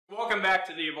Welcome back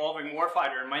to the Evolving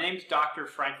Warfighter. My name is Dr.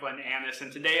 Franklin Annis,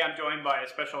 and today I'm joined by a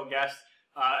special guest,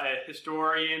 a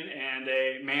historian and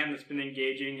a man that's been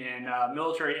engaging in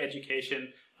military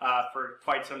education for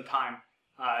quite some time,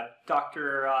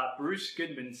 Dr. Bruce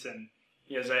Gudmundsson.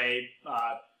 He has a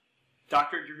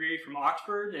doctorate degree from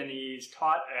Oxford, and he's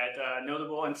taught at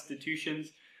notable institutions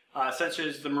such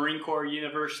as the Marine Corps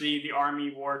University, the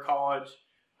Army War College,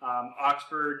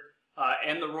 Oxford,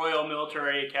 and the Royal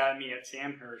Military Academy at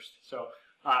Sandhurst. So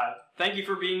thank you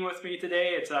for being with me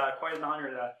today. It's quite an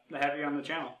honor to have you on the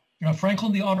channel.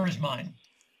 Franklin, the honor is mine.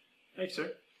 Thanks,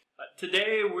 sir.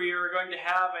 Today we are going to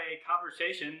have a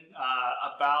conversation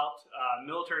about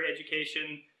military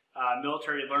education,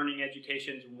 military learning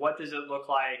educations. What does it look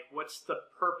like? What's the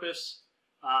purpose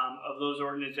of those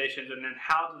organizations? And then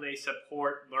how do they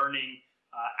support learning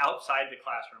outside the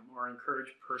classroom or encourage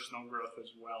personal growth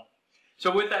as well?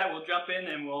 So with that, we'll jump in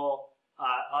and I'll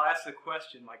ask the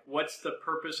question, like, what's the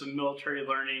purpose of military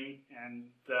learning and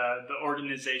the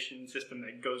organization system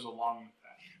that goes along with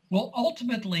that? Well,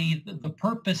 ultimately, the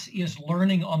purpose is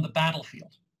learning on the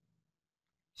battlefield.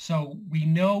 So we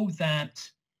know that,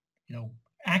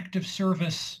 active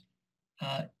service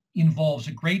involves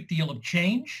a great deal of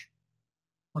change,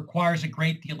 requires a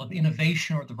great deal of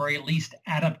innovation, or at the very least,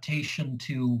 adaptation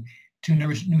to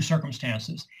new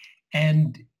circumstances.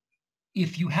 And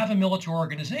if you have a military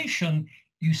organization,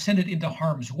 you send it into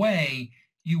harm's way,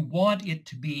 you want it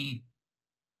to be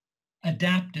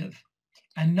adaptive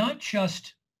and not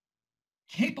just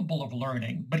capable of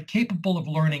learning, but capable of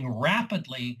learning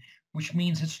rapidly, which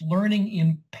means it's learning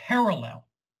in parallel.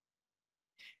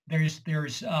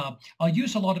 I'll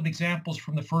use a lot of examples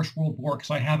from the First World War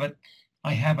because I have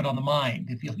it on the mind,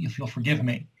 if you'll forgive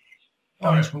me.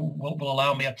 Audience will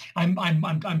allow me.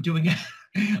 I'm doing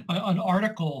an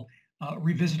article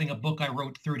revisiting a book I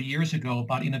wrote 30 years ago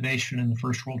about innovation in the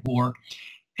First World War.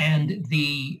 And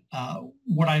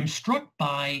what I'm struck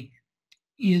by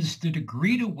is the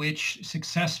degree to which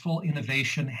successful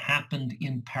innovation happened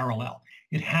in parallel.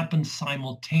 It happened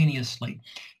simultaneously.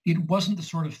 It wasn't the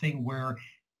sort of thing where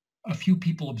a few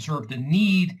people observed a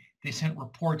need, they sent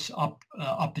reports up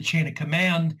the chain of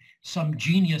command, some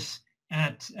genius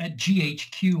at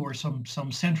GHQ or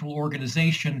some central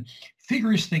organization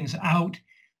figures things out,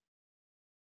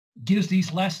 gives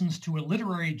these lessons to a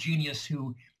literary genius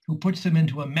who puts them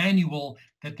into a manual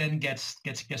that then gets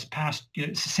passed,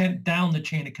 sent down the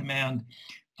chain of command.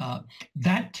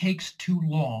 That takes too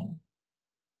long.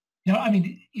 Now, I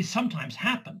mean, it sometimes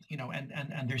happens,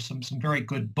 and there's some very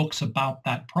good books about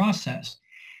that process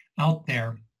out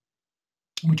there,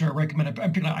 which I recommend.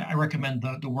 I recommend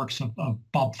the works of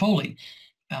Bob Foley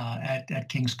at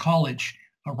King's College.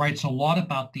 Writes a lot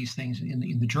about these things in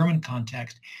the German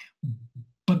context.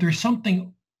 But there's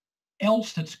something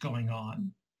else that's going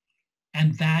on,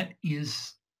 and that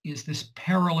is this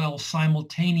parallel,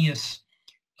 simultaneous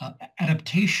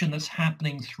adaptation that's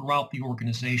happening throughout the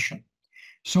organization.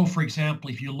 So, for example,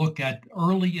 if you look at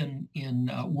early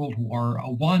in World War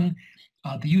I,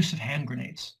 the use of hand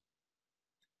grenades.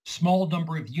 Small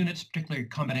number of units, particularly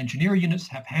combat engineer units,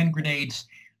 have hand grenades.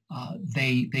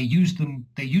 They use them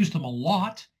a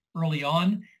lot early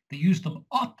on. They use them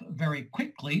up very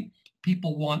quickly.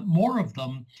 People want more of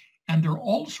them, and there are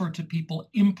all sorts of people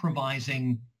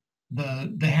improvising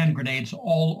the hand grenades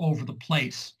all over the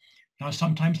place. Now,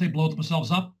 sometimes they blow themselves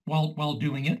up while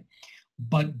doing it,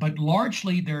 but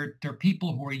largely they're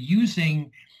people who are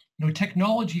using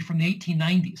technology from the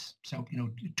 1890s, so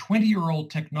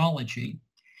 20-year-old technology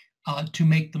to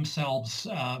make themselves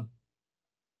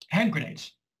hand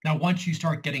grenades. Now, once you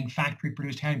start getting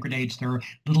factory-produced hand grenades, they're a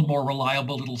little more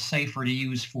reliable, a little safer to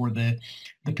use for the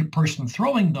person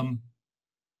throwing them.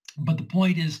 But the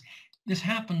point is, this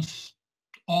happens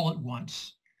all at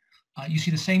once. You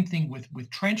see the same thing with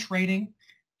trench raiding.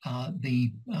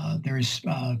 There's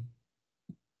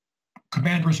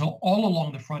commanders all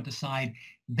along the front side.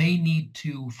 They need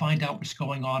to find out what's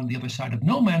going on the other side of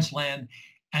no man's land,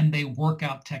 and they work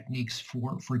out techniques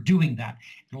for doing that.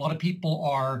 And a lot of people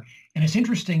are, and it's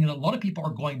interesting that a lot of people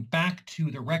are going back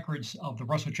to the records of the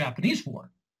Russo-Japanese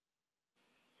War.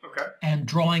 Okay. And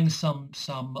drawing some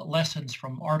lessons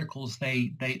from articles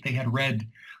they had read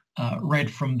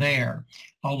from there.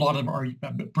 A lot of our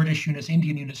British units,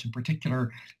 Indian units in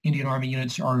particular, Indian Army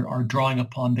units are drawing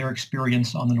upon their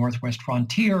experience on the Northwest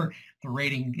frontier, the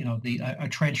raiding, a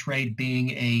trench raid being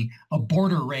a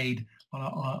border raid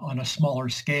on a smaller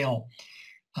scale.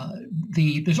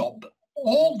 There's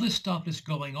all this stuff is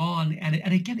going on,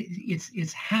 and again,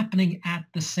 it's happening at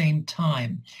the same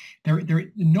time.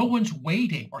 No one's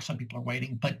waiting, or some people are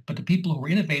waiting, but the people who are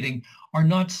innovating are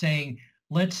not saying,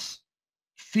 let's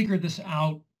figure this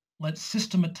out. Let's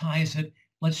systematize it.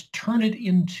 Let's turn it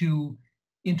into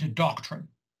doctrine.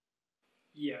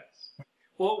 Yes.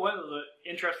 Well, one of the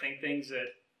interesting things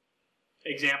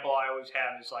example I always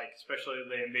have is like, especially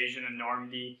the invasion of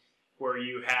Normandy, where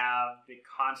you have the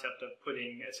concept of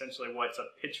putting essentially what's a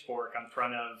pitchfork on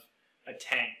front of a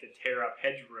tank to tear up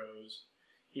hedgerows.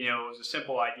 It was a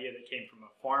simple idea that came from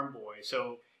a farm boy.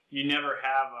 So you never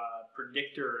have a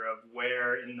predictor of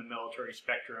where in the military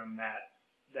spectrum that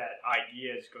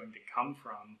idea is going to come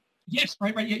from. Yes,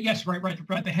 right. Yes, right.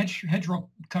 The hedgerow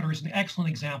cutter is an excellent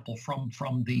example from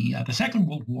the Second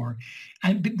World War,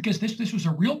 and because this was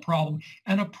a real problem,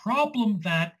 and a problem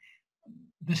that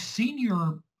the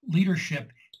senior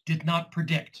leadership did not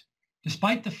predict,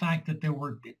 despite the fact that there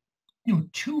were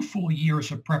 2 full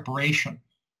years of preparation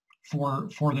for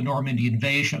the Normandy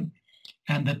invasion,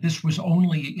 and that this was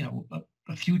only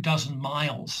a few dozen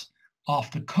miles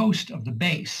off the coast of the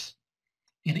base,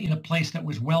 in a place that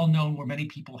was well known, where many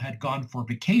people had gone for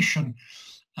vacation.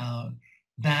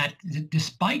 That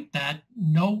despite that,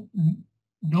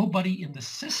 nobody in the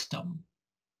system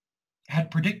had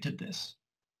predicted this,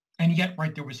 and yet,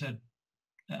 right, there was a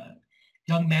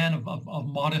young man of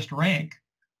modest rank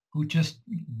who just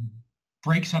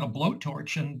breaks out a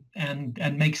blowtorch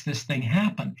and makes this thing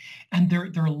happen. And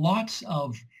there are lots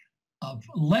of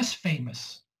less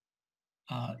famous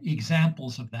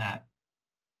examples of that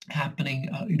happening,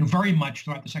 very much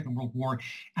throughout the Second World War.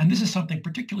 And this is something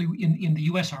particularly in the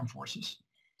U.S. Armed Forces.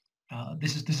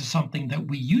 This is something that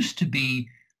we used to be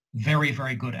very,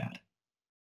 very good at.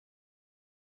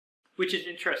 Which is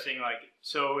interesting.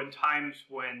 So in times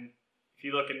when, if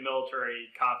you look at military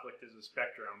conflict as a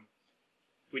spectrum,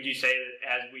 would you say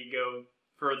that as we go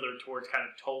further towards kind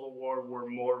of total war, we're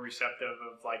more receptive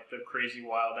of like the crazy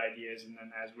wild ideas, and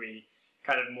then as we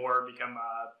kind of more become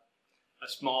a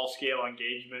small-scale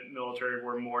engagement military,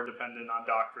 we're more dependent on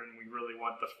doctrine. We really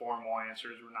want the formal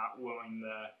answers. We're not willing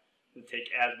to take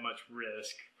as much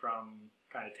risk from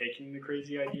kind of taking the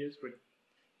crazy ideas.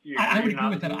 I would agree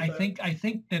with that. I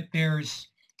think that there's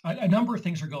a number of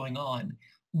things are going on.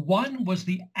 One was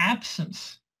the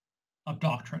absence of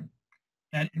doctrine.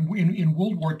 That in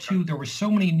World War II, there were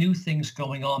so many new things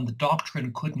going on, the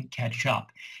doctrine couldn't catch up.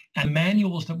 And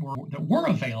manuals that were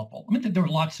available, there were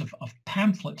lots of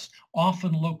pamphlets,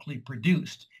 often locally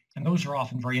produced, and those are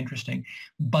often very interesting.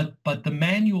 But the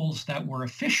manuals that were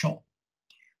official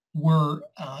were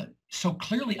so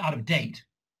clearly out of date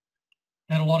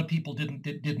that a lot of people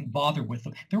didn't bother with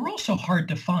them. They were also hard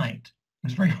to find. It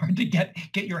was very hard to get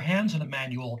your hands on a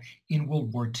manual in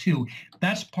World War II.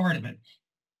 That's part of it.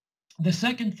 The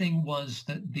second thing was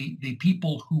that the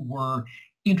people who were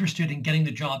interested in getting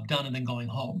the job done and then going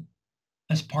home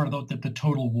as part of the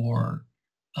total war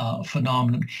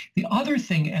phenomenon. The other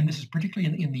thing, and this is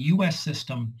particularly in the U.S.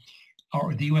 system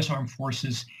or the U.S. Armed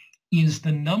Forces, is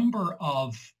the number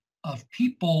of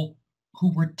people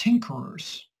who were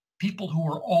tinkerers, people who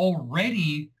were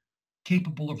already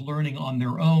capable of learning on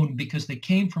their own because they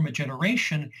came from a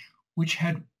generation which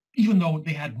had, even though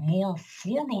they had more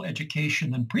formal education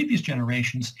than previous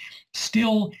generations,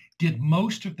 still did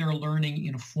most of their learning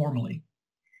informally.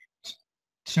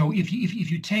 So if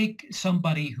you take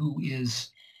somebody who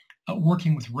is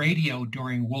working with radio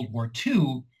during World War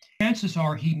II, chances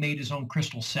are he made his own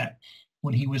crystal set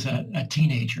when he was a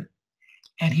teenager.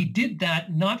 And he did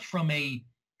that not from a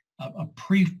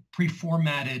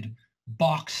pre-formatted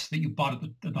box that you bought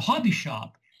at the hobby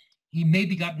shop. He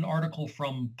maybe got an article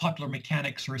from Popular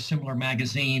Mechanics or a similar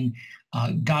magazine,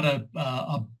 got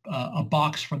a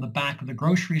box from the back of the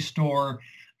grocery store,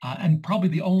 and probably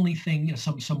the only thing,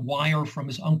 some wire from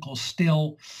his uncle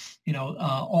Still,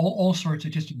 all sorts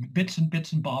of just bits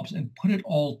and bobs, and put it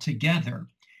all together.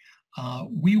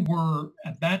 We were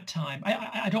at that time,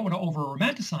 I don't want to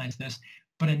over-romanticize this,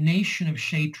 but a nation of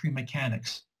shade tree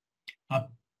mechanics.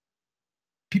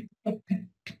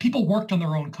 People worked on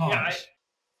their own cars.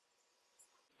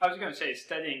 Yeah, I was going to say,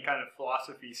 studying kind of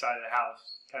philosophy side of the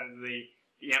house, kind of the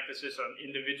emphasis on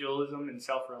individualism and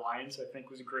self-reliance, I think,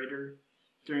 was greater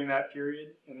during that period.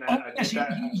 And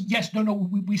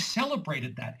we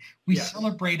celebrated that. We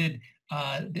celebrated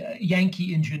the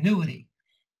Yankee ingenuity.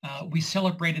 We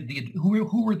celebrated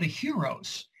who were the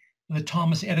heroes, the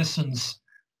Thomas Edisons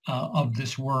of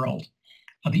this world,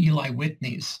 the Eli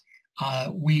Whitneys.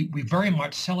 We very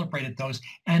much celebrated those,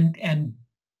 and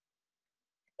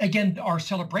again, our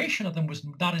celebration of them was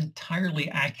not entirely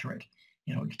accurate.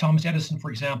 Thomas Edison,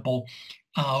 for example,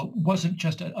 wasn't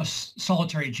just a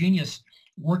solitary genius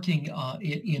working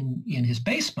in his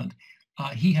basement.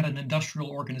 He had an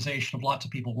industrial organization of lots of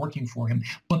people working for him.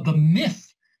 But the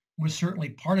myth was certainly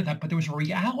part of that, but there was a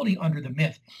reality under the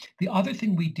myth. The other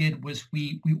thing we did was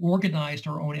we organized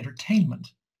our own entertainment.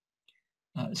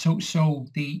 So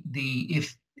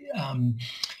if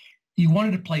you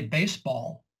wanted to play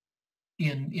baseball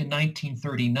in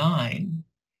 1939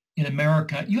 in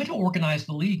America, you had to organize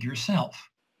the league yourself.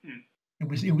 It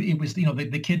was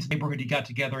the kids' neighborhood, you got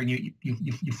together and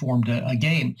you formed a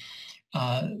game.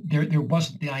 There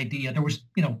wasn't the idea. There was,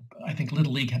 I think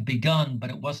Little League had begun, but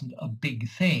it wasn't a big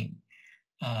thing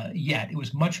yet. It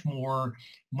was much more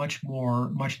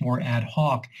ad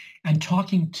hoc. And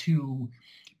talking to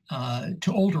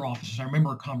older officers, I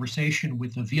remember a conversation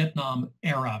with a Vietnam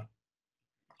era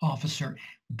officer,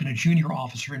 who'd been a junior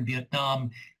officer in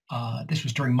Vietnam. This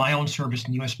was during my own service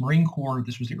in the U.S. Marine Corps.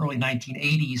 This was the early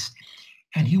 1980s.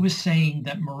 And he was saying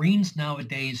that Marines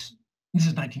nowadays, this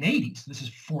is 1980s, this is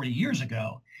 40 years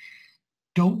ago,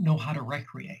 don't know how to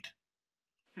recreate.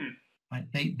 Right?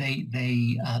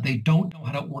 They don't know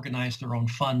how to organize their own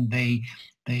fun. There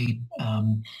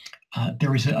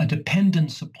is a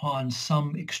dependence upon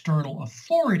some external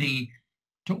authority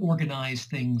to organize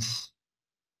things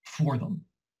for them.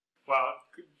 Well,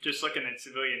 just looking at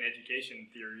civilian education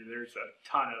theory, there's a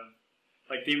ton of,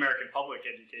 like, the American public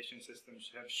education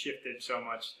systems have shifted so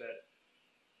much that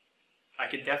I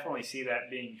could definitely see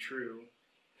that being true,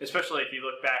 especially if you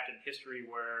look back in history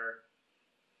where,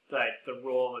 like, the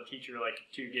role of a teacher, like,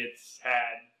 two kids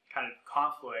had kind of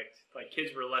conflict, like,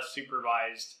 kids were less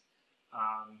supervised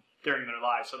during their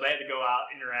lives, so they had to go out,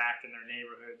 interact in their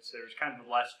neighborhoods. There was kind of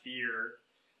less fear,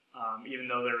 even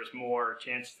though there was more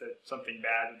chance that something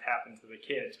bad would happen to the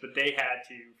kids, but they had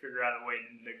to figure out a way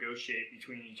to negotiate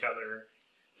between each other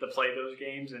to play those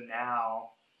games. And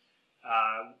now,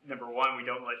 number one, we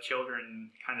don't let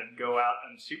children kind of go out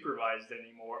unsupervised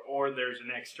anymore, or there's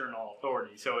an external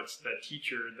authority. So it's the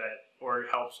teacher that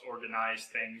helps organize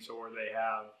things, or they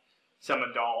have some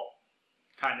adult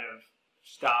kind of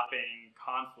stopping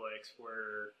conflicts,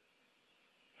 where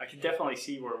I could definitely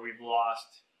see where we've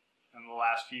lost in the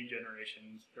last few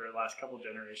generations, or the last couple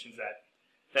generations,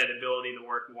 that ability to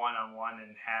work one-on-one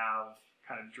and have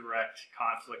kind of direct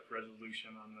conflict resolution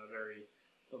on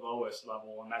the lowest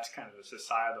level. And that's kind of a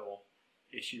societal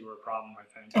issue or problem, I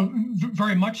think. Oh,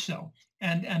 very much so.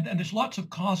 And there's lots of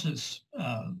causes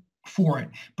for it.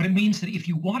 But it means that if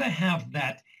you want to have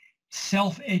that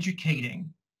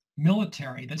self-educating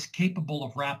military that's capable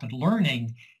of rapid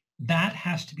learning, that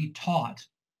has to be taught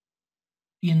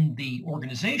in the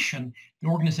organization. The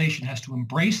organization has to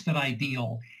embrace that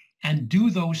ideal and do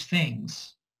those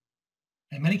things.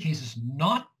 In many cases,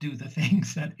 not do the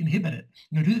things that inhibit it.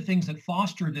 Do the things that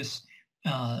foster this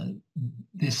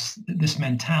this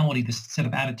mentality, this set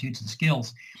of attitudes and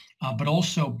skills, but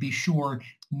also be sure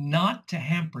not to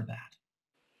hamper that.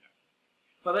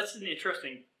 Well, that's an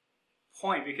interesting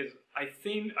point, because I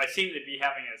seem to be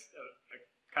having a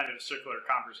kind of a circular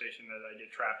conversation that I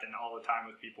get trapped in all the time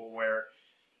with people, where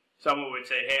someone would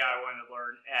say, "Hey, I want to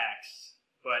learn X,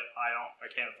 but I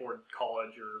can't afford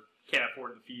college, or can't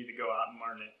afford the fee to go out and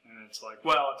learn it." And it's like,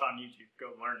 well, it's on YouTube,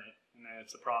 go learn it. And then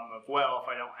it's the problem of, well, if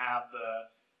I don't have the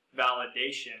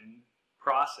validation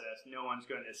process, no one's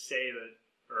going to say that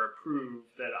or approve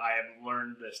that I have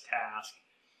learned this task.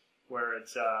 Where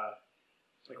it's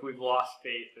like we've lost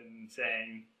faith in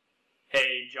saying,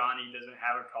 hey, Johnny doesn't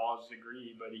have a college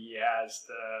degree, but he has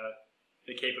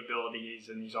the capabilities,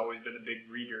 and he's always been a big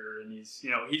reader, and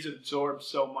he's absorbed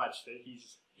so much that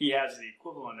he has the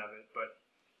equivalent of it.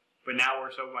 But now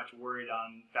we're so much worried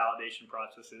on validation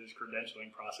processes,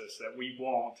 credentialing process, that we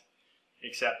won't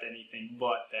accept anything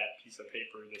but that piece of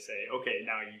paper to say, okay,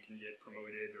 now you can get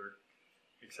promoted, or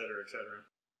et cetera, et cetera.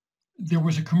 There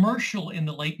was a commercial in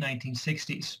the late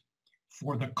 1960s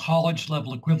for the college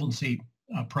level equivalency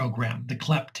program, the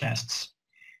CLEP tests.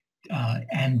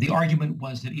 And the argument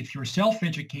was that if you're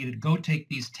self-educated, go take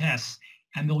these tests,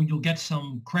 and you'll get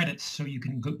some credits, so you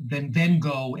can then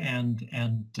go and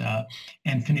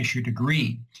finish your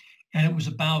degree. And it was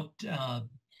about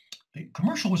the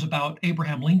commercial was about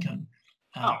Abraham Lincoln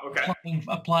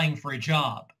applying for a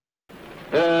job.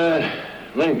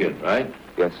 Lincoln, right?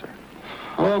 Yes, sir.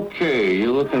 Okay,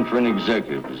 you're looking for an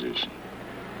executive position.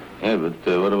 Yeah,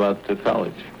 but what about the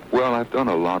college? Well, I've done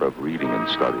a lot of reading and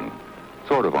studying,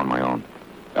 sort of on my own.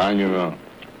 On your own.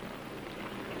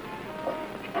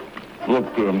 Look,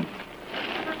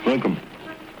 Lincoln,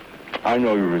 I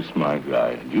know you're a smart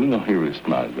guy. You know you're a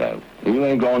smart guy. You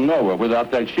ain't going nowhere without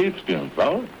that sheepskin,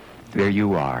 fella. There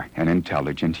you are, an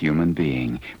intelligent human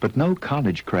being, but no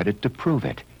college credit to prove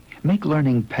it. Make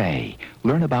learning pay.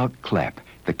 Learn about CLEP,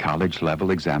 the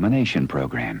college-level examination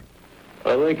program.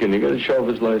 Lincoln, you got to show off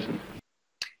his license.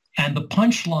 And the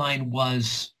punchline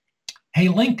was hey,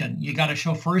 Lincoln, you got a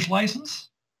chauffeur's license?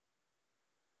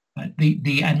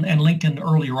 And Lincoln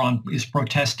earlier on is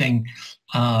protesting.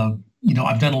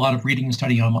 I've done a lot of reading and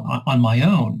study on my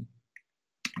own,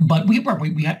 but we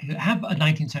have a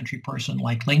 19th century person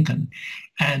like Lincoln,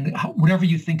 and whatever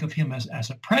you think of him as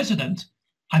a president,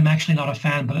 I'm actually not a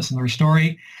fan, but that's another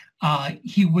story.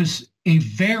 He was a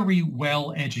very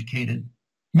well-educated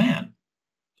man,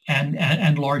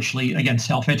 and largely, again,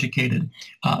 self-educated,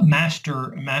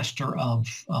 master of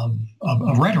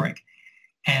rhetoric,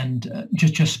 and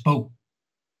just spoke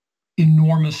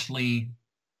enormously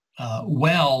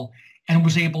well, and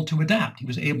was able to adapt. He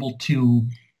was able to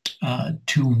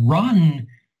run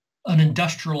an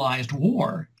industrialized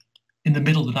war in the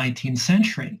middle of the 19th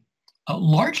century,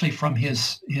 largely from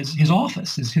his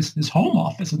office, his home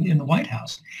office in the White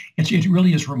House. It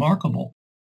really is remarkable.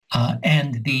 But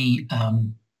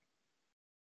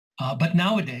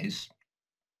nowadays,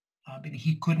 I mean,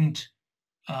 he couldn't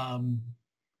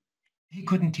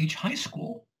teach high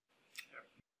school.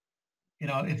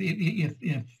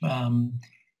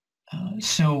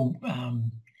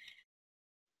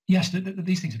 Yes,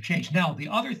 these things have changed. Now, the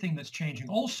other thing that's changing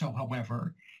also,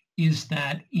 however, is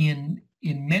that in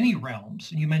many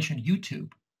realms, and you mentioned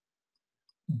YouTube,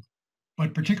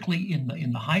 but particularly in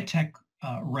the high-tech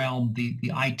realm, the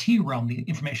IT realm, the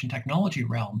information technology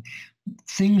realm,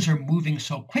 things are moving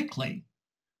so quickly.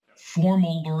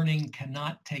 Formal learning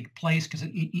cannot take place because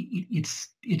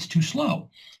it's too slow.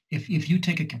 If you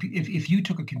took a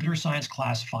computer science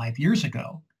class 5 years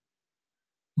ago,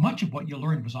 much of what you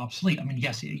learned was obsolete. I mean,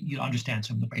 yes, you understand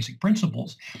some of the basic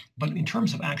principles, but in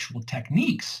terms of actual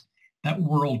techniques, that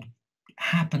world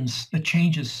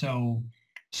changes so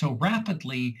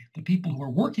rapidly. The people who are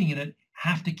working in it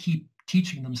have to keep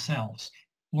teaching themselves,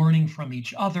 learning from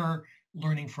each other,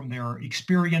 learning from their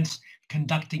experience,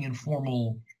 conducting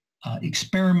informal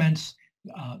experiments.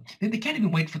 They can't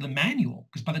even wait for the manual,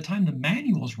 because by the time the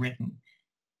manual is written,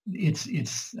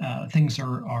 things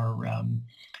are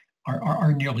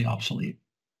nearly obsolete.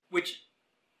 Which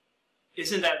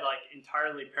isn't that like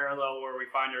entirely parallel where we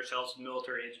find ourselves in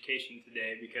military education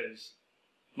today, because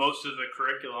most of the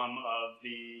curriculum of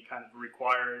the kind of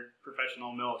required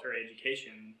professional military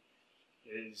education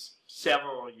is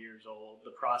several years old.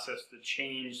 The process to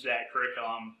change that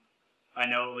curriculum, I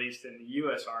know at least in the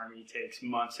U.S. Army, takes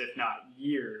months, if not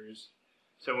years.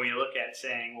 So when you look at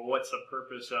saying, well, what's the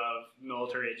purpose of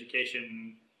military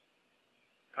education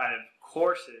kind of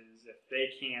courses if they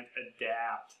can't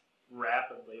adapt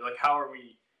rapidly? Like, how are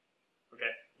we?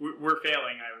 Okay, we're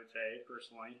failing, I would say,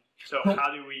 personally. So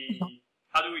how do we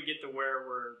get to where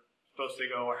we're supposed to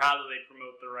go, or how do they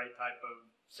promote the right type of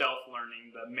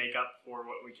self-learning to make up for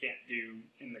what we can't do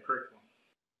in the curriculum?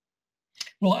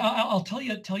 Well, I'll tell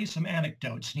you some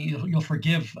anecdotes, and you'll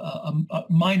forgive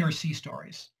minor sea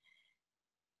stories.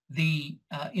 In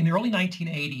the early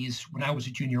 1980s, when I was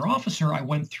a junior officer, I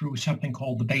went through something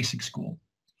called the basic school,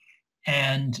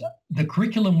 and the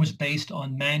curriculum was based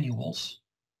on manuals,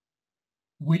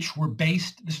 which were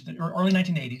based, this is the early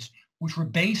 1980s, which were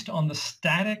based on the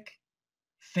static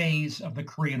phase of the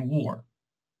Korean War,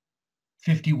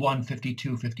 51,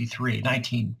 52, 53,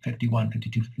 1951,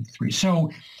 52, 53. So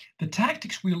the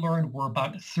tactics we learned were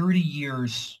about 30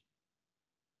 years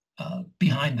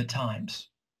behind the times.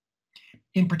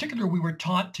 In particular, we were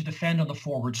taught to defend on the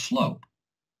forward slope.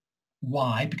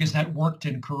 Why? Because that worked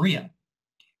in Korea.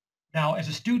 Now, as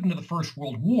a student of the First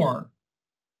World War,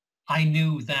 I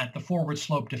knew that the forward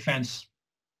slope defense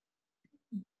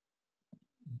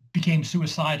became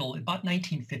suicidal about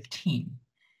 1915.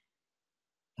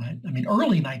 I mean,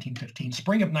 early 1915,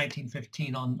 spring of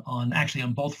 1915,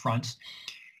 on both fronts,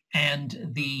 and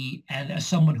as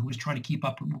someone who was trying to keep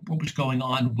up with what was going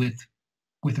on with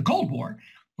the Cold War,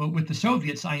 but with the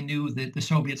Soviets, I knew that the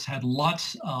Soviets had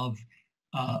lots of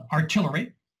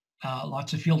artillery,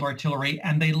 lots of field artillery,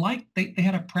 and they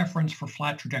had a preference for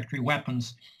flat trajectory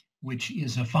weapons, which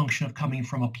is a function of coming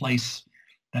from a place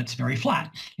that's very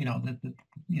flat,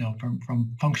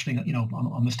 from functioning,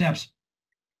 on the steppes.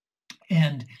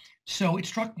 And so it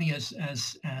struck me as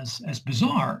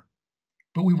bizarre,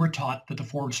 but we were taught that the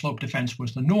forward slope defense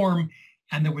was the norm,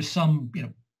 and there was a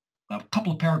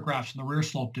couple of paragraphs in the rear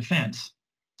slope defense,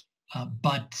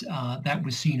 but that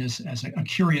was seen as a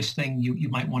curious thing you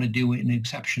might want to do in an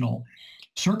exceptional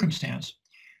circumstance.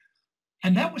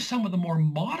 And that was some of the more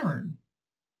modern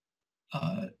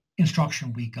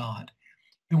instruction we got.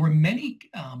 There were many,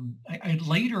 I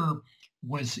later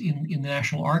was in the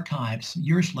National Archives,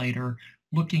 years later,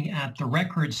 looking at the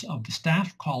records of the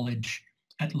Staff College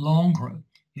at Langres,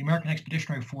 the American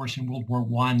Expeditionary Force in World War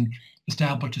I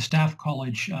established a staff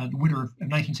college the winter of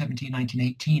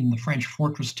 1917-1918 in the French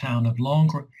fortress town of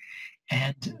Langres,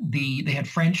 and they had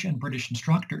French and British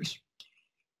instructors.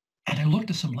 And I looked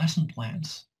at some lesson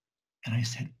plans, and I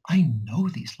said, I know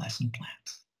these lesson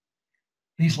plans.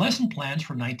 These lesson plans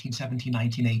for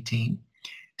 1917-1918,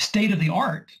 state of the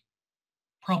art,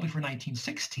 probably for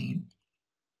 1916,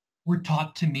 were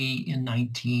taught to me in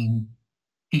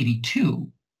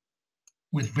 1982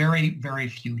 with very, very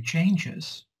few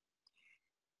changes.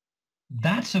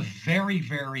 That's a very,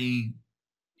 very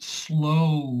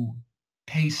slow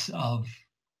pace of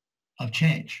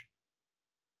change.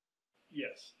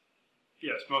 Yes.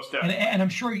 Yes, most definitely. And I'm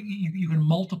sure you can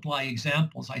multiply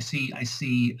examples. I see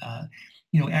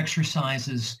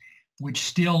exercises which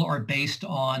still are based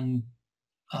on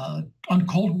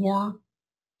Cold War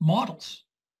models.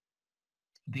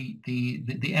 The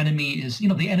enemy is,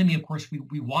 the enemy, of course,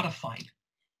 we want to fight,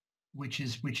 which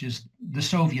is the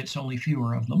Soviets, only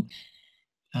fewer of them,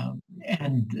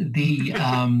 and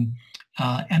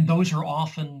those are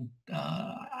often.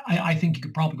 I think you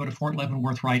could probably go to Fort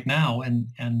Leavenworth right now, and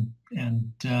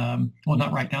well,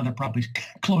 not right now. They're probably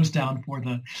closed down for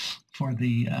the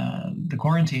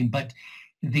quarantine, but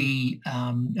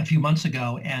a few months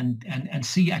ago, and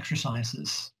see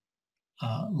exercises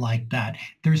like that.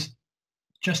 There's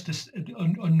just this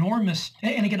enormous,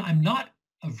 and again, I'm not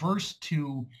averse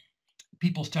to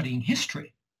people studying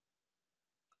history,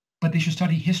 but they should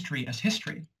study history as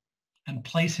history and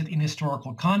place it in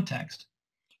historical context.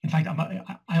 In fact,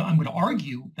 I'm going to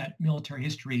argue that military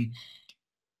history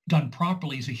done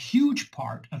properly is a huge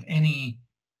part of any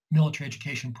military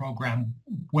education program,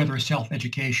 whether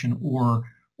self-education or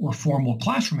formal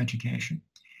classroom education.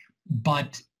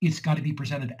 But it's got to be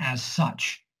presented as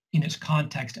such in its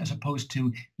context, as opposed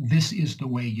to this is the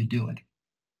way you do it.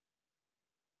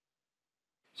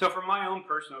 So from my own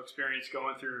personal experience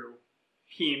going through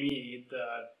PME,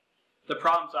 the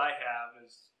problems I have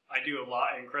is I do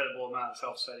incredible amount of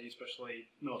self-study, especially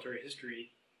military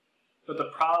history. But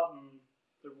the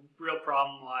real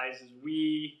problem lies is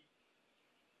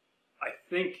I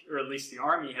think, or at least the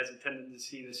Army has a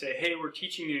tendency to say, hey, we're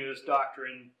teaching you this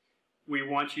doctrine. We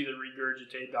want you to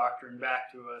regurgitate doctrine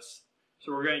back to us.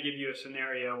 So we're going to give you a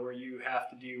scenario where you have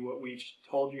to do what we've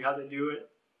told you how to do it.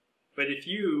 But if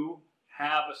you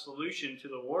have a solution to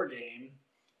the war game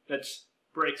that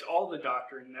breaks all the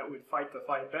doctrine that would fight the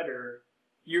fight better,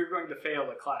 you're going to fail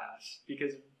the class,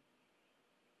 because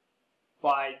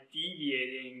by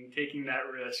deviating, taking that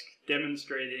risk,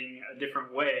 demonstrating a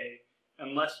different way,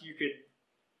 unless you could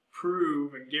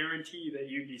prove and guarantee that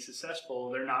you'd be successful,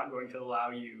 they're not going to allow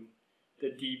you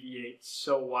to deviate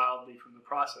so wildly from the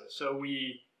process. So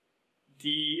we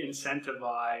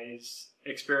de-incentivize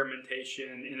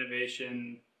experimentation,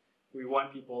 innovation. We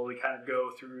want people to kind of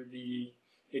go through the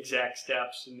exact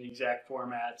steps and the exact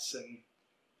formats, and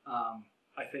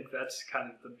I think that's kind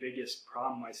of the biggest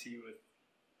problem I see with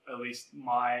at least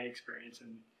my experience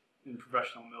in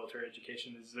professional military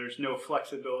education, is there's no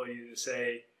flexibility to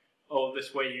say, oh,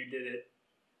 this way you did it,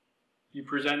 you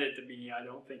present it to me, I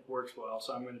don't think works well,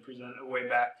 so I'm going to present a way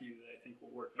back to you that I think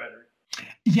will work better.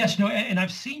 Yes, no, and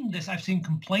I've seen this. I've seen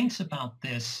complaints about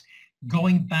this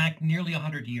going back nearly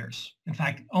 100 years. In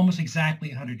fact, almost exactly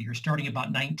 100 years, starting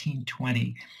about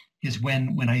 1920 is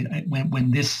when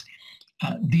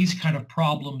these kind of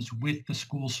problems with the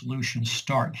school solutions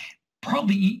start.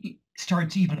 Probably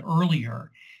starts even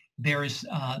earlier. There's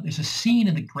a scene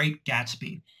in The Great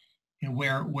Gatsby,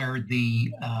 where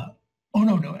the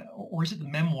or is it the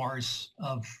memoirs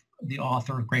of the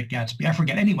author of Great Gatsby? I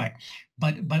forget. Anyway,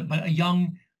 but a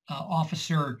young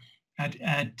officer at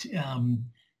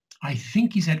I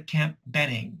think he's at Camp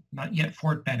Benning, not yet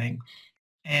Fort Benning,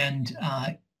 and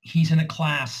he's in a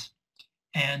class,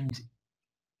 and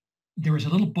there was a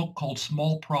little book called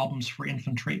Small Problems for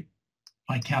Infantry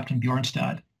by Captain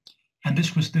Bjornstad, and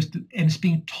and it's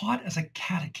being taught as a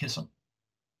catechism.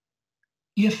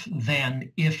 If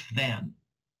then,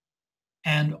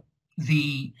 and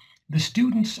the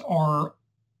students are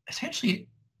essentially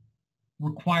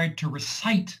required to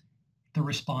recite the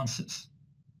responses.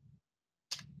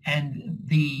 And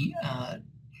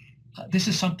this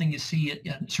is something you see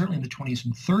certainly in the 20s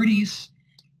and 30s,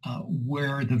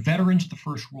 where the veterans of the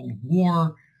First World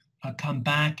War come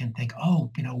back and think,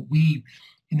 oh, we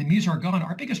in the Meuse-Argonne,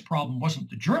 our biggest problem wasn't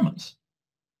the Germans.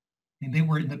 I mean, they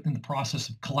were in the process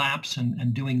of collapse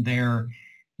and doing their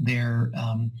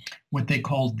what they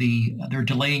called their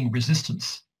delaying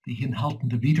resistance, the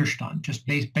hinhaltende Widerstand, just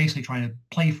basically trying to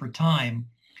play for time,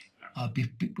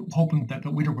 hoping that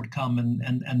the winter would come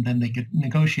and then they could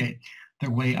negotiate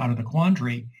their way out of the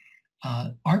quandary.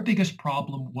 Our biggest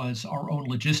problem was our own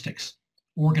logistics,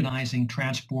 organizing,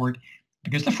 transport,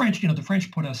 because the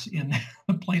French put us in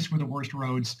a place with the worst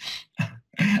roads.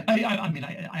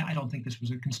 I don't think this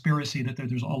was a conspiracy, that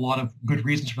there's a lot of good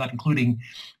reasons for that, including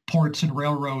ports and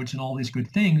railroads and all these good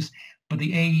things. But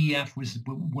the AEF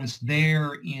was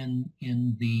there in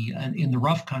the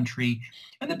rough country,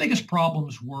 and the biggest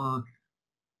problems were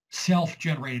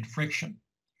self-generated friction.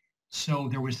 So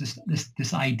there was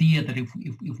this idea that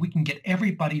if we can get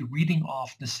everybody reading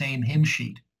off the same hymn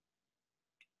sheet,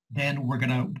 then we're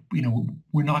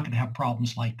not gonna have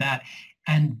problems like that.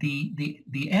 And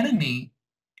the enemy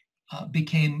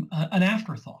became an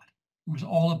afterthought. It was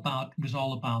all about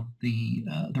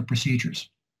the procedures.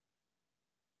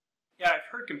 Yeah, I've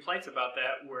heard complaints about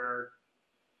that, where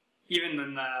even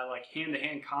in like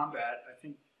hand-to-hand combat, I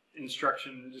think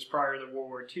instruction just prior to World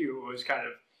War II was kind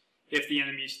of, if the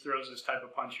enemy throws this type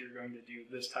of punch, you're going to do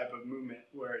this type of movement,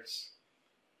 where it's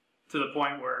to the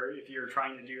point where if you're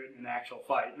trying to do it in an actual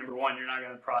fight, number one, you're not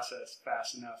going to process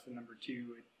fast enough, and number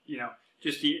two,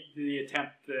 just the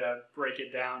attempt to break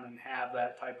it down and have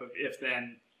that type of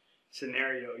if-then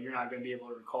scenario, you're not going to be able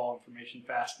to recall information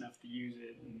fast enough to use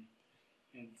it.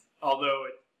 And although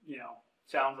it,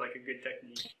 sounds like a good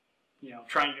technique,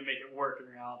 trying to make it work in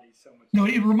reality is so much. No,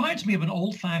 it reminds me of an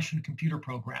old-fashioned computer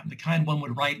program, the kind one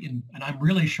would write in, and I'm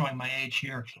really showing my age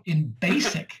here, in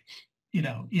BASIC, in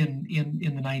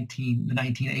the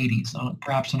 1980s,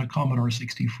 perhaps on a Commodore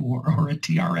 64 or a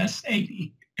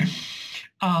TRS-80.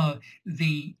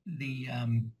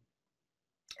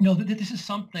 This is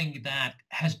something that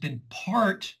has been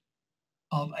part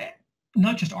of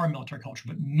not just our military culture,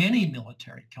 but many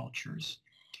military cultures,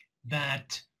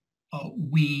 that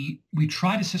we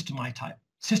try to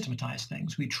systematize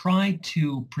things. We try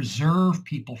to preserve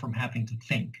people from having to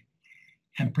think,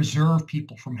 and preserve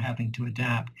people from having to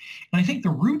adapt. And I think the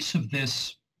roots of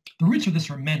this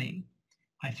are many.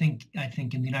 I think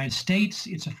in the United States,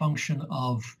 it's a function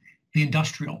of the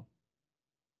industrial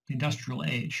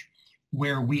age,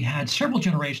 where we had several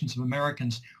generations of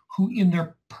Americans who in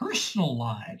their personal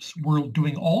lives were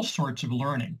doing all sorts of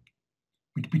learning.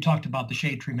 We talked about the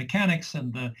shade tree mechanics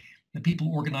and the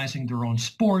people organizing their own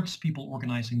sports, people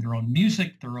organizing their own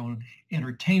music, their own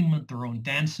entertainment, their own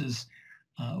dances,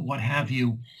 what have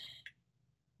you.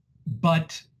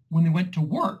 But when they went to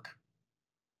work,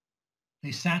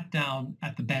 they sat down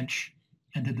at the bench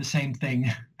and did the same thing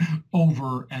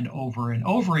over and over and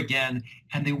over again,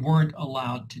 and they weren't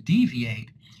allowed to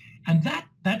deviate. And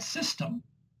that system,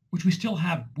 which we still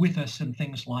have with us in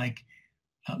things like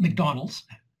McDonald's,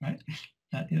 right?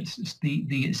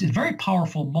 It's a very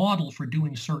powerful model for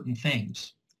doing certain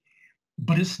things,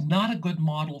 but it's not a good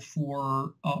model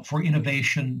for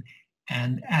innovation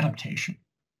and adaptation.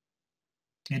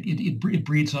 It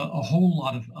breeds a whole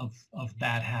lot of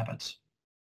bad habits.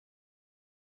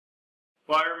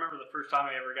 Well, I remember the first time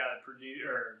I ever got to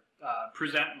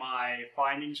present my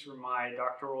findings for my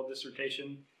doctoral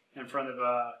dissertation in front of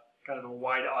kind of a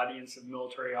wide audience of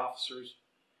military officers.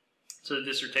 So the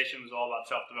dissertation was all about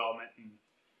self-development and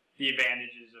the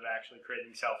advantages of actually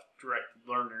creating self-directed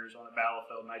learners on a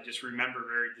battlefield. And I just remember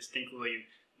very distinctly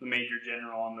the Major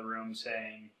General in the room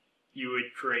saying, you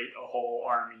would create a whole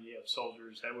army of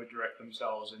soldiers that would direct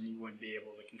themselves and you wouldn't be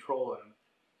able to control them.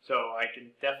 So I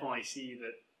can definitely see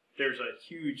that there's a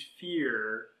huge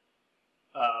fear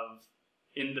of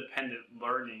independent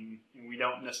learning, and we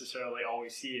don't necessarily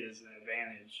always see it as an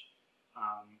advantage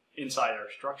inside our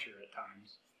structure at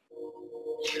times.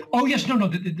 Oh yes, no,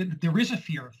 there is a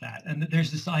fear of that, and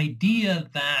there's this idea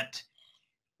that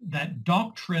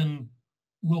doctrine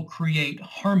will create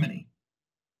harmony,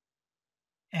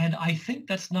 and I think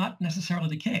that's not necessarily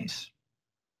the case.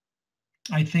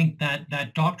 I think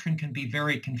that doctrine can be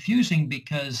very confusing,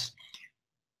 because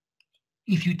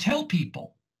if you tell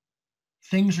people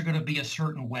things are going to be a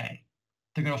certain way,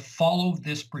 they're going to follow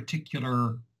this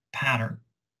particular pattern,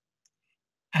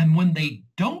 and when they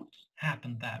don't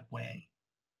happen that way,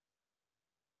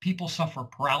 people suffer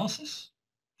paralysis,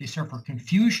 they suffer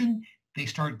confusion, they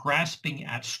start grasping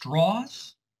at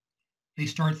straws, they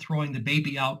start throwing the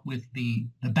baby out with the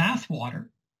bathwater,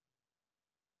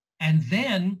 and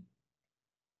then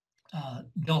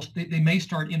they may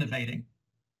start innovating.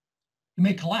 They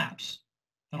may collapse.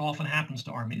 That often happens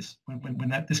to armies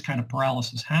when this kind of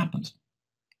paralysis happens.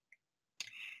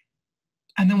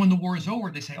 And then when the war is over,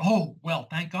 they say, oh, well,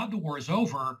 thank God the war is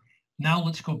over. Now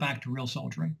let's go back to real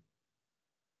soldiering.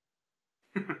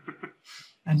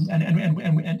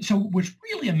 and so what's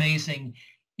really amazing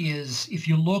is if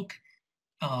you look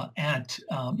at,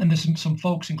 and there's some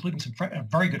folks, including a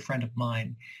very good friend of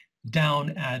mine,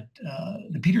 down at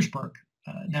the Petersburg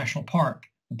National Park,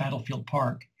 the battlefield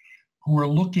park, who were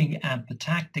looking at the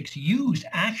tactics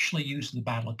actually used in the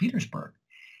Battle of Petersburg.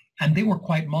 And they were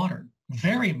quite modern,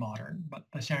 very modern, but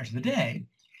by standards of the day.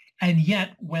 And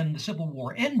yet, when the Civil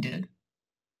War ended...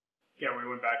 Yeah, we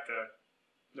went back to...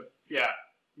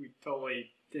 we totally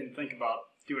didn't think about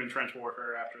doing trench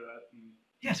warfare after that.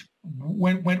 Yes,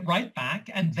 went right back,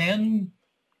 and then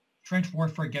trench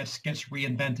warfare gets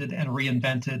reinvented and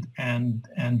reinvented and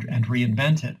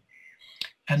reinvented.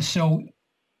 And so,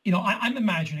 I'm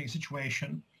imagining a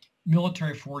situation,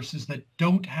 military forces that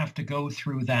don't have to go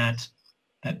through that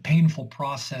painful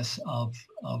process of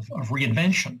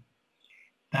reinvention,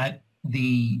 that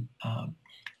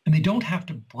and they don't have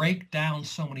to break down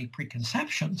so many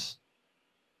preconceptions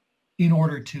in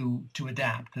order to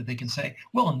adapt, that they can say,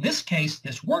 well, in this case,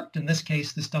 this worked. In this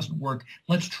case, this doesn't work.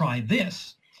 Let's try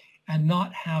this, and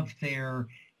not have their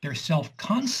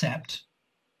self-concept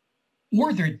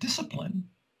or their discipline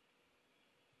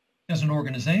as an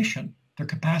organization, their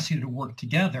capacity to work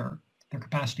together, their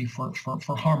capacity for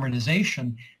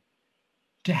harmonization,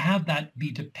 to have that be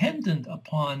dependent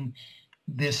upon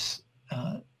this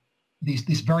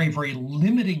very, very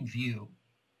limiting view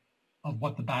of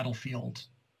what the battlefield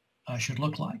should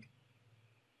look like.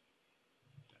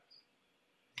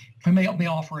 If I may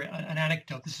offer an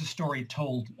anecdote, this is a story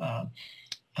told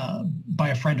by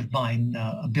a friend of mine,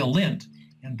 Bill Lind.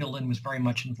 And Bill Lind was very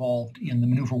much involved in the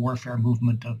maneuver warfare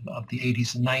movement of the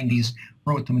 80s and 90s,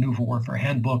 wrote the Maneuver Warfare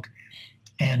Handbook.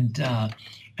 And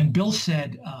Bill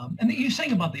said, and he was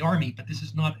saying about the Army, but this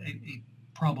is not a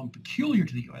problem peculiar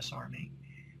to the U.S. Army,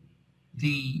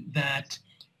 that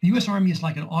the U.S. Army is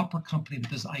like an opera company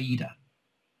that does Aida.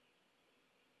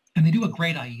 And they do a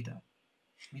great Aida.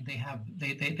 I mean, they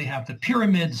have the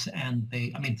pyramids, and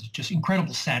just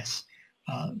incredible sets,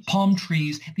 palm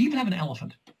trees. They even have an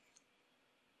elephant.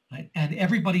 Right? And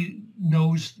everybody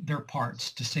knows their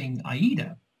parts to sing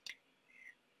Aida.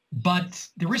 But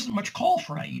there isn't much call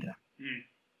for Aida. Mm.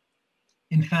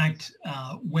 In fact,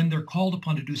 when they're called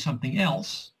upon to do something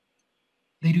else,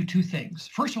 they do two things.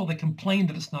 First of all, they complain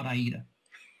that it's not Aida.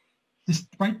 This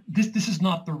is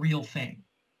not the real thing.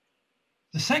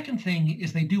 The second thing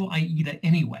is they do Aida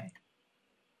anyway,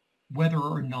 whether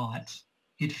or not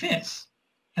it fits.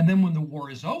 And then when the war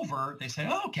is over, they say,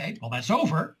 oh, okay, well, that's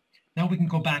over. Now we can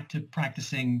go back to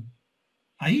practicing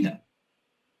Aida.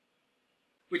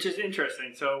 Which is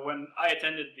interesting. So when I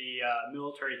attended the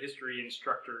military history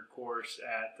instructor course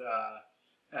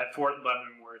at Fort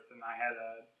Leavenworth, and I had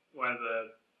one of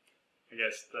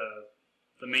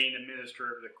the main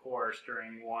administrator of the course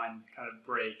during one kind of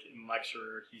break in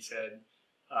lecture, he said,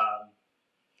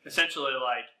 essentially,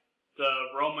 like, the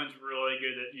Romans were really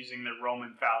good at using the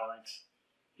Roman phalanx.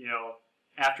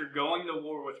 After going to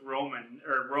war with Rome,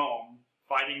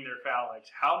 fighting their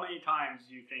phalanx, how many times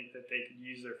do you think that they could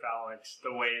use their phalanx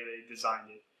the way they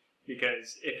designed it?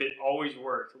 Because if it always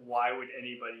worked, why would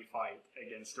anybody fight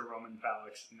against the Roman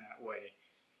phalanx in that way?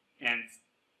 And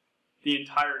the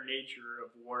entire nature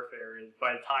of warfare is,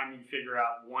 by the time you figure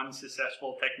out one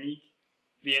successful technique,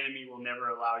 the enemy will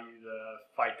never allow you to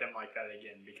fight them like that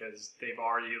again, because they've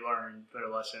already learned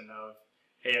their lesson of,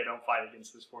 hey, I don't fight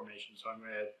against this formation, so I'm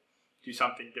going to do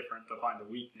something different to find a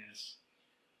weakness.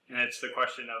 And it's the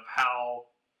question of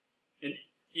how, and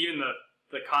even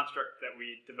the construct that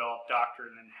we develop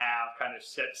doctrine and have kind of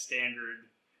set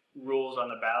standard rules on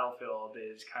the battlefield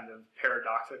is kind of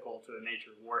paradoxical to the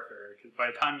nature of warfare. Because by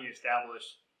the time you establish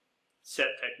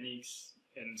set techniques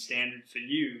and standards to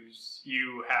use,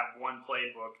 you have one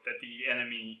playbook that the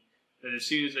enemy, that as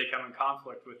soon as they come in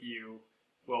conflict with you,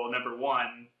 well, number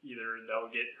one, either they'll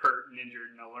get hurt and injured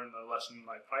and they'll learn the lesson,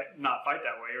 like not fight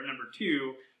that way, or number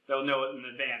two, they'll know it in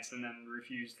advance and then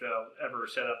refuse to ever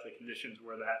set up the conditions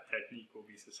where that technique will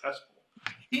be successful.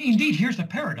 Indeed, here's the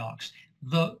paradox.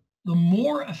 The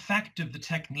more effective the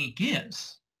technique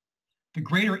is, the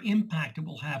greater impact it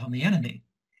will have on the enemy,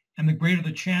 and the greater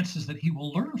the chances that he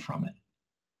will learn from it.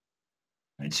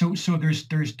 Right? So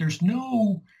there's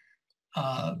no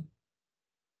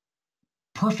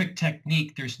perfect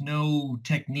technique. There's no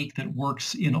technique that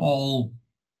works in all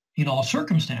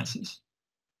circumstances.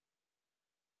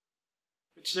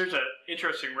 There's an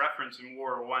interesting reference in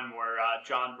World War I where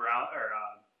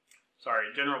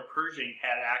General Pershing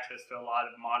had access to a lot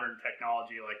of modern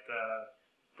technology, like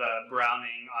the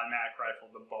Browning automatic rifle,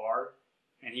 the BAR,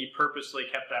 and he purposely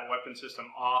kept that weapon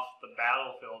system off the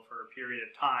battlefield for a period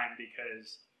of time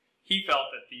because he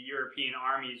felt that the European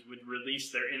armies would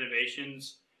release their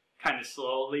innovations kind of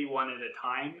slowly, one at a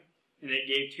time, and it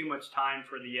gave too much time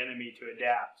for the enemy to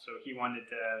adapt. So he wanted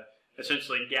to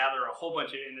essentially gather a whole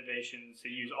bunch of innovations to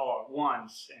use all at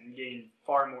once and gain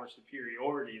far more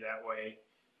superiority that way,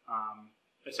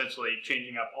 essentially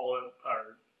changing up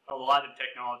a lot of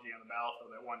technology on the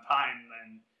battlefield at one time,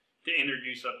 than to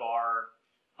introduce a bar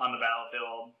on the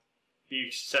battlefield,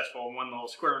 be successful in one little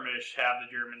skirmish, have the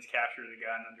Germans capture the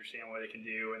gun, understand what it can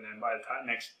do, and then by the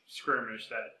next skirmish,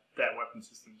 that weapon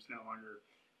system is no longer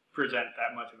present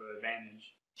that much of an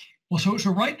advantage. Well,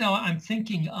 so right now I'm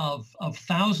thinking of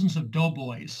thousands of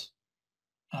doughboys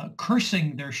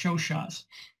cursing their shoshas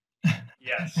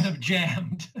Yes. that have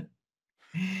jammed.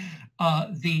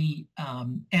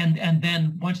 And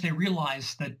then once they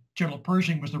realized that General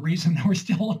Pershing was the reason they were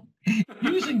still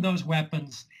using those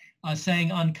weapons,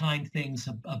 saying unkind things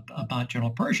about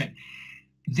General Pershing.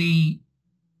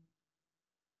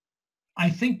 I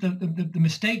think the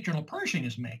mistake General Pershing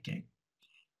is making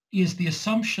is the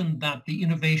assumption that the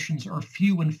innovations are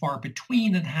few and far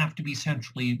between and have to be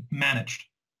centrally managed.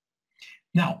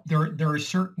 Now, there are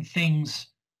certain things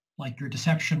like your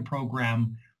deception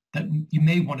program that you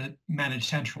may want to manage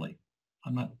centrally.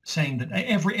 I'm not saying that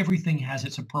everything has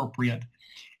its appropriate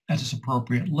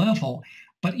level,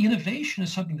 but innovation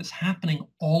is something that's happening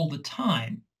all the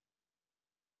time.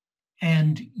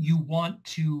 And you want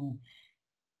to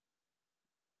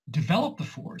develop the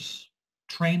force,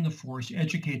 train the force,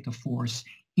 educate the force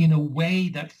in a way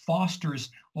that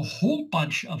fosters a whole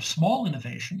bunch of small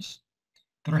innovations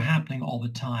that are happening all the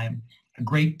time, a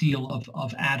great deal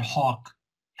of ad hoc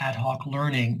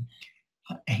learning,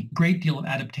 a great deal of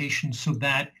adaptation, so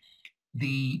that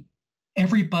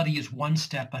everybody is one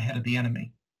step ahead of the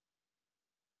enemy,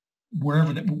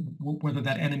 whether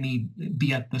that enemy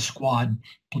be at the squad,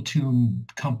 platoon,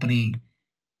 company,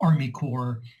 Army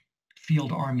Corps,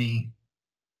 field army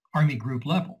group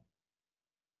level.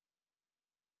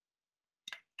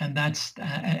 And that's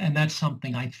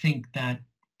something I think that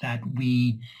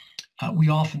we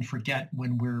often forget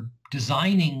when we're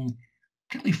designing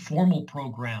particularly formal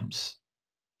programs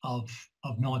of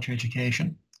military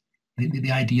education.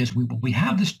 The idea is we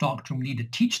have this doctrine, we need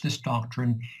to teach this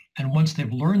doctrine, and once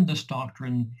they've learned this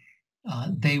doctrine,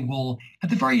 they will at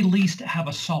the very least have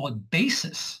a solid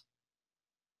basis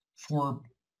for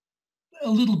a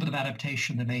little bit of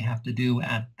adaptation they may have to do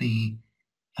at the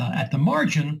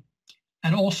margin,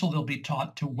 and also they'll be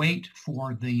taught to wait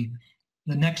for the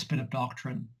next bit of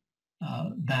doctrine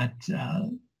that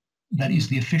is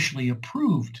the officially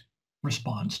approved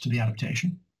response to the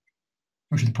adaptation,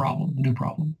 which is the new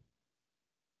problem.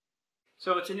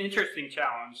 So it's an interesting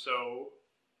challenge. So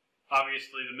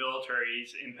obviously the military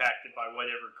is impacted by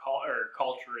whatever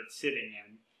culture it's sitting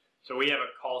in. So we have a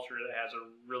culture that has a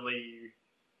really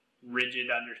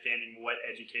rigid understanding of what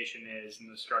education is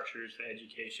and the structures of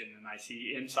education. And I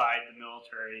see inside the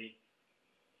military,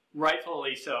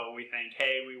 rightfully so, we think,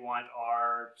 hey, we want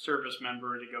our service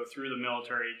member to go through the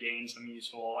military, gain some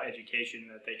useful education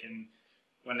that they can,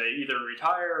 when they either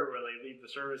retire or they leave the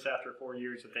service after 4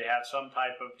 years, that they have some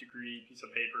type of degree, piece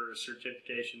of paper,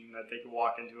 certification that they can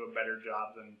walk into a better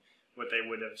job than what they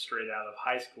would have straight out of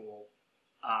high school.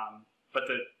 But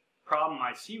the problem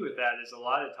I see with that is a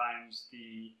lot of times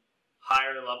the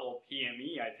higher level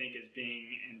PME, I think, is being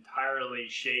entirely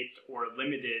shaped or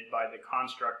limited by the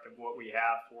construct of what we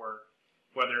have for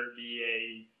whether it be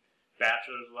a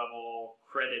bachelor's level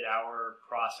credit hour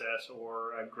process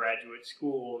or a graduate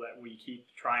school, that we keep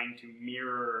trying to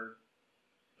mirror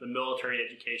the military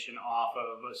education off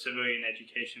of a civilian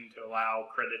education to allow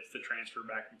credits to transfer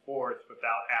back and forth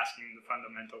without asking the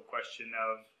fundamental question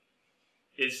of,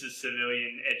 is the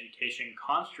civilian education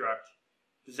construct,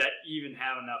 does that even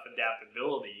have enough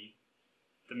adaptability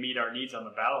to meet our needs on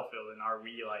the battlefield? And are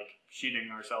we like shooting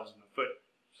ourselves in the foot,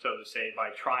 so to say,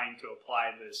 by trying to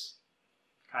apply this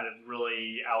kind of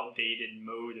really outdated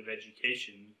mode of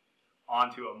education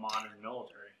onto a modern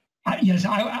military? Yes,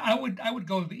 I would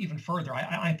go even further.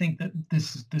 I think that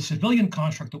the civilian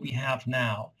construct that we have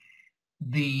now,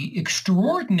 the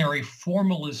extraordinary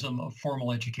formalism of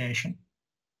formal education,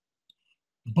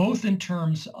 both in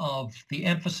terms of the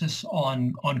emphasis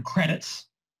on credits,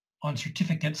 on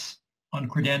certificates, on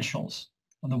credentials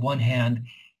on the one hand,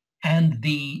 and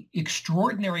the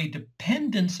extraordinary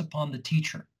dependence upon the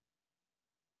teacher,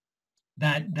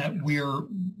 that we're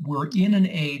in an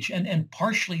age, and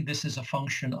partially this is a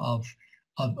function of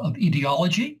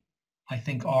ideology. I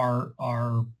think our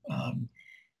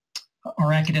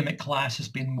academic class has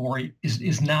been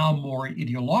is now more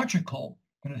ideological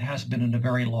than it has been in a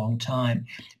very long time.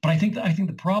 But I think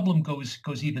the problem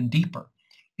goes even deeper.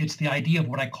 It's the idea of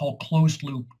what I call closed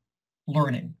loop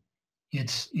learning.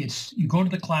 It's you go to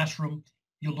the classroom,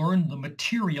 you learn the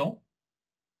material,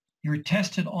 you're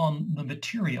tested on the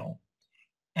material,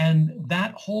 And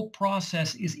that whole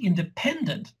process is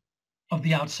independent of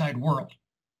the outside world.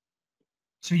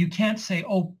 So you can't say,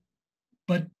 oh,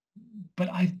 but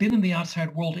I've been in the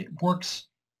outside world. It works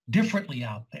differently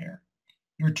out there.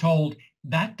 You're told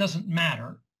that doesn't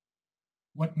matter.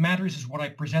 What matters is what I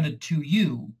presented to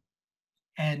you,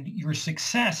 and your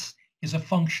success is a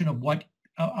function of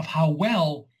of how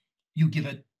well you give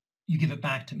it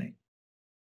back to me.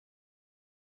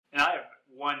 And I have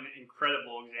one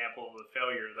incredible example of a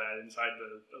failure of that inside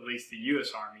at least the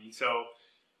U.S. Army. So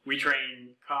we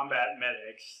train combat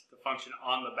medics to function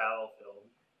on the battlefield.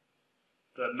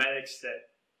 The medics that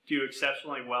do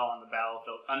exceptionally well on the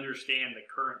battlefield understand the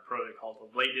current protocol, the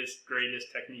latest,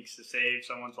 greatest techniques to save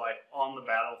someone's life on the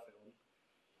battlefield.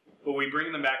 But we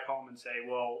bring them back home and say,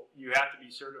 well, you have to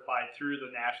be certified through the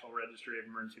National Registry of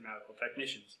Emergency Medical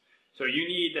Technicians. So you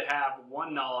need to have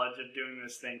one knowledge of doing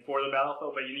this thing for the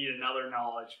battlefield, but you need another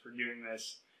knowledge for doing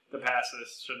this to pass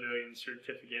this civilian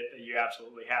certificate that you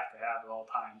absolutely have to have at all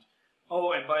times.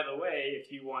 Oh, and by the way, if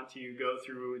you want to go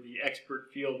through the expert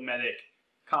field medic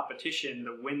competition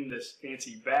to win this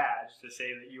fancy badge to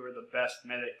say that you are the best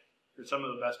medic or some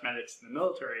of the best medics in the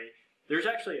military, there's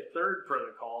actually a third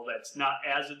protocol that's not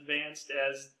as advanced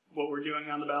as what we're doing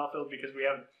on the battlefield, because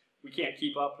we can't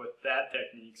keep up with that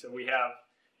technique. So we have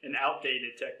an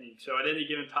outdated technique. So at any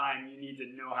given time, you need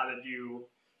to know how to do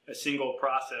a single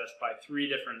process by 3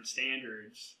 different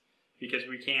standards, because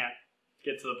we can't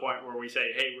get to the point where we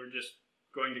say, hey, we're just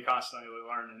going to constantly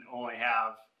learn and only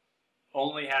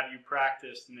have you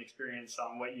practiced and experienced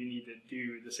on what you need to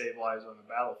do to save lives on the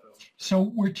battlefield.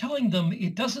 So we're telling them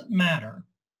it doesn't matter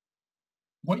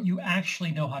what you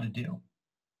actually know how to do.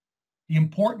 The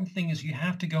important thing is you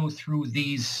have to go through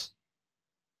these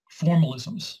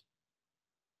formalisms,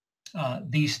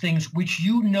 these things which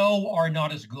you know are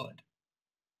not as good,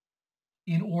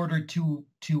 in order to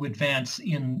advance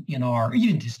in our,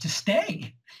 even just to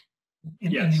stay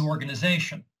in the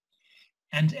organization.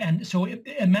 And so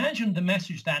imagine the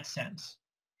message that sends.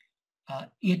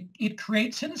 It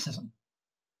creates cynicism.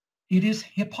 It is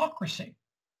hypocrisy.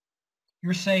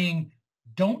 You're saying,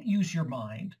 don't use your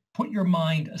mind, put your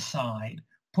mind aside,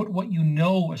 put what you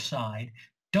know aside.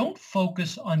 Don't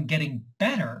focus on getting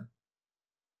better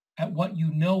at what you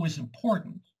know is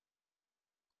important,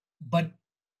 but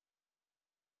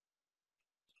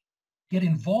get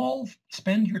involved,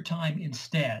 spend your time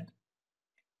instead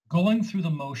going through the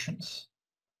motions,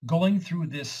 going through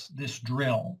this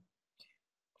drill,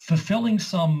 fulfilling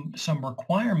some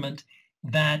requirement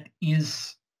that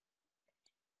is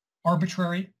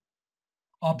arbitrary,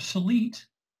 obsolete,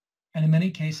 and in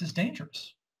many cases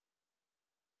dangerous.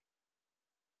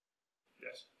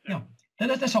 Yes. Yeah.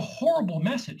 That's a horrible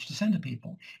message to send to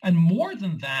people. And more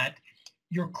than that,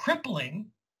 you're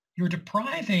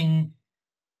depriving,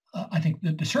 I think,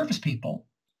 the service people,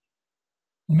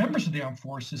 members of the armed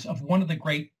forces, of one of the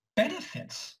great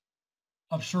benefits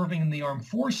of serving in the armed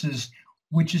forces,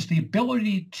 which is the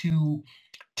ability to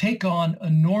take on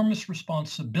enormous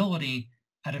responsibility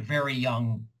at a very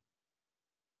young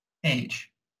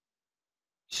age.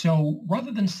 So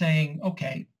rather than saying,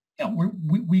 okay, yeah,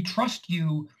 we trust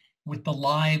you with the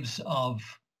lives of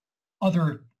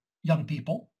other young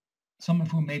people, some of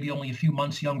whom may be only a few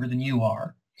months younger than you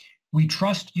are. We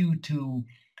trust you to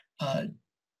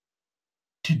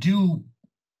do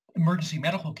emergency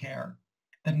medical care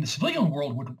that in the civilian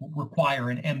world would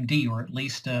require an MD, or at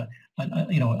least a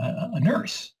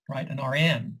nurse, right, an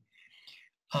RN.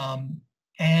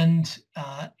 And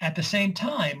at the same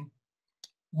time,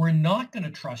 we're not going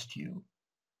to trust you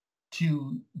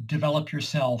to develop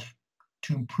yourself,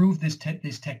 to improve these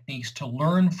techniques, to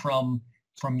learn from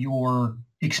your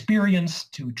experience,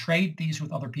 to trade these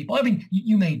with other people. I mean,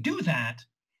 you may do that,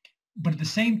 but at the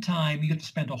same time, you have to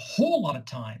spend a whole lot of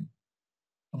time,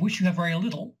 of which you have very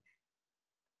little,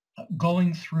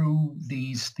 going through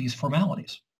these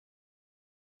formalities.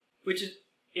 Which is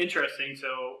interesting.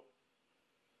 So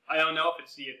I don't know if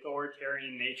it's the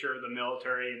authoritarian nature of the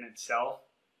military in itself,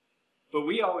 but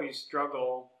we always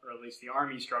struggle, or at least the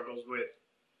Army struggles, with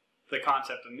the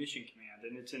concept of mission command,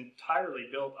 and it's entirely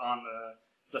built on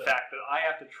the fact that I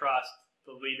have to trust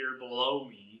the leader below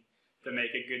me to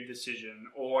make a good decision,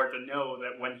 or to know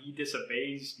that when he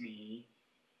disobeys me,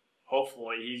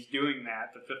 hopefully he's doing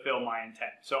that to fulfill my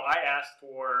intent. So I asked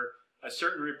for a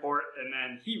certain report, and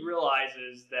then he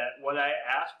realizes that what I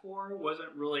asked for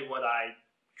wasn't really what I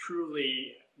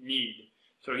truly need.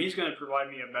 So he's going to provide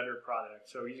me a better product.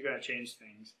 So he's going to change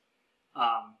things.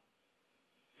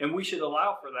 And we should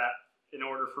allow for that in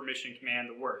order for mission command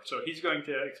to work. So he's going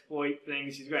to exploit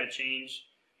things. He's going to change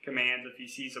commands if he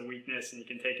sees a weakness and he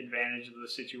can take advantage of the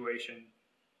situation.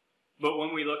 But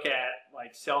when we look at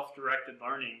like self-directed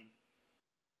learning,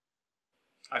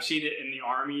 I've seen it in the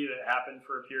Army that happened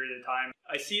for a period of time.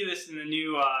 I see this in the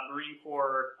new Marine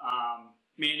Corps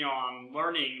manual on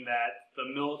learning, that the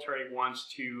military wants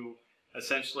to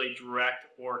essentially direct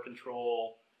or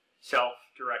control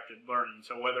self-directed learning.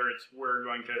 So whether it's we're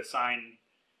going to assign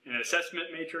an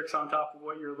assessment matrix on top of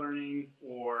what you're learning,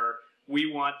 or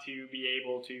we want to be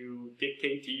able to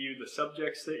dictate to you the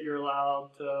subjects that you're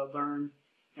allowed to learn,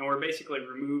 and we're basically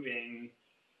removing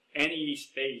any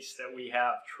space that we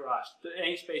have trust,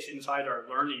 any space inside our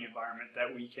learning environment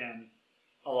that we can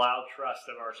allow trust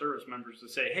of our service members to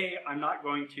say, hey, I'm not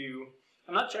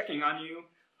checking on you,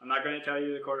 I'm not going to tell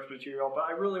you the course material, but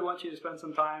I really want you to spend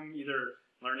some time either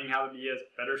learning how to be a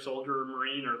better soldier or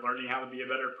Marine, or learning how to be a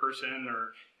better person,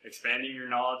 or expanding your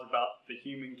knowledge about the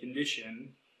human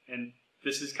condition. And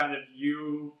this is kind of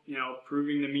you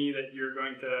proving to me that you're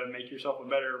going to make yourself a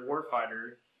better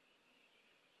warfighter.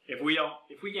 If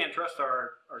we can't trust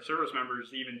our service members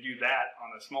to even do that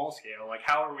on a small scale, like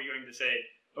how are we going to say,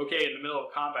 okay, in the middle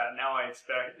of combat, now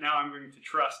I'm going to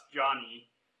trust Johnny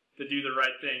to do the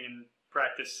right thing and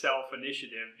practice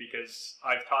self-initiative because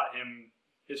I've taught him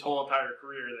his whole entire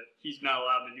career that he's not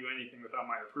allowed to do anything without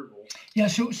my approval. Yeah,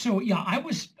 so yeah, I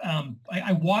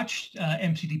watched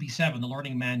MCDB7, the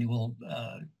learning manual.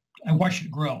 I watched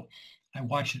it grow. I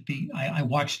watched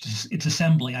its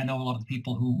assembly. I know a lot of the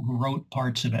people who wrote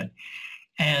parts of it,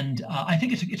 and I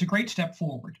think it's a great step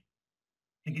forward,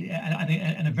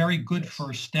 and a very good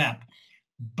first step.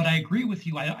 But I agree with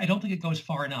you. I don't think it goes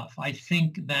far enough. I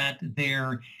think that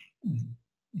there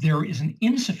is an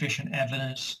insufficient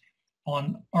evidence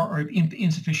on, or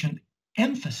insufficient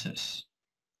emphasis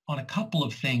on a couple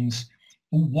of things.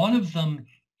 One of them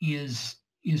is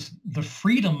the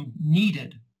freedom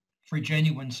needed for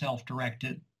genuine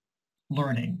self-directed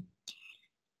learning.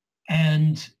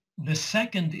 And the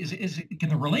second is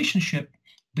the relationship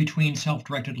between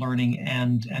self-directed learning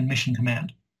and mission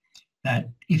command. That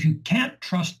if you can't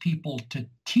trust people to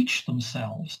teach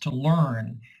themselves, to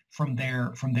learn from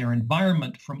their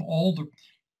environment,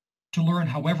 to learn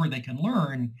however they can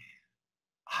learn,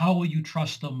 how will you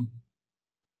trust them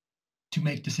to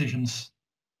make decisions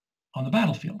on the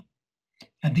battlefield?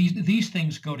 And these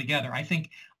things go together. I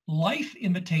think life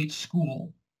imitates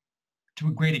school to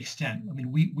a great extent. I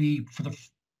mean, we for the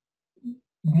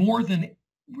more than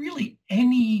really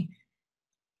any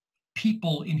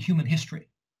people in human history,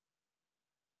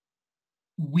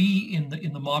 we in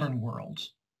the modern world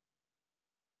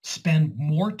spend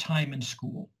more time in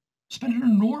school, spend an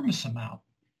enormous amount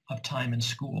of time in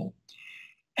school.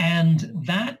 And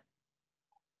that,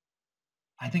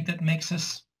 I think that makes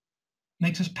us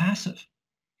passive.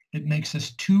 It makes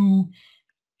us too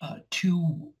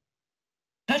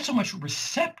not so much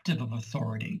receptive of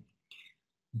authority,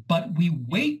 but we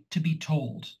wait to be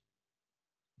told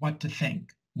what to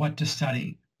think, what to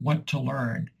study, what to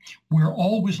learn. We're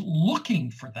always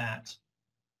looking for that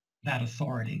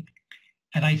authority.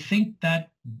 And I think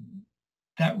that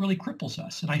really cripples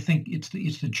us. And I think it's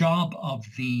the job of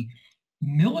the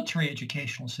military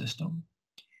educational system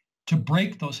to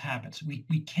break those habits.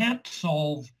 We can't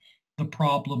solve the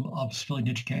problem of civilian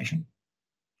education.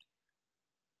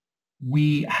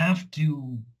 We have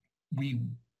to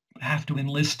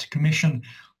commission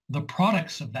the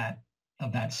products of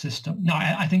that system. Now,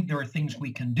 I think there are things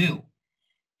we can do.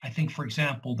 I think, for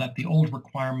example, that the old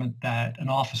requirement that an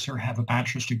officer have a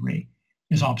bachelor's degree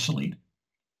is obsolete.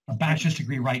 A bachelor's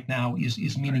degree right now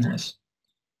is meaningless.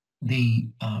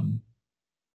 In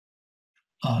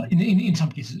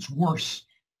some cases, it's worse,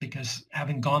 because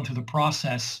having gone through the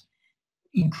process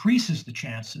increases the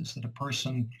chances that a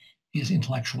person is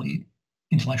intellectually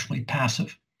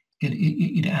passive.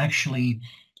 It actually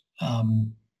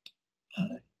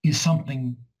is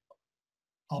something,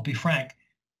 I'll be frank,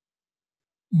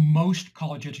 most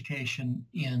college education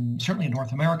certainly in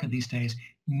North America these days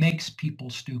makes people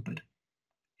stupid.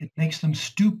 It makes them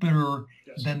stupider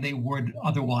than they would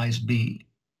otherwise be.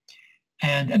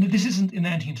 And this isn't an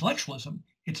anti-intellectualism.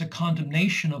 It's a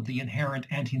condemnation of the inherent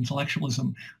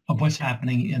anti-intellectualism of what's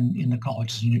happening in the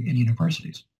colleges and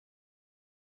universities.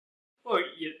 Well,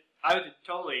 I would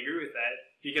totally agree with that,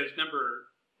 because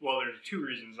there's two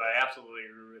reasons I absolutely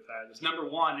agree with that. Number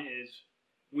one is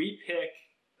we're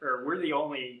the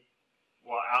only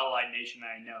allied nation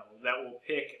I know that will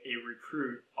pick a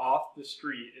recruit off the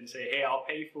street and say, hey, I'll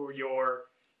pay for your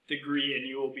degree and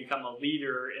you will become a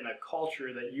leader in a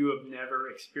culture that you have never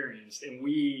experienced. And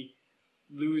we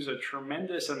lose a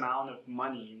tremendous amount of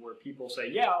money where people say,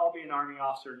 yeah, I'll be an Army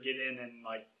officer, get in, and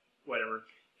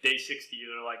day 60,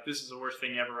 they're like, this is the worst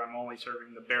thing ever, I'm only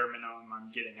serving the bare minimum,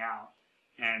 I'm getting out.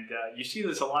 And you see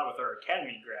this a lot with our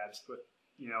academy grads, with,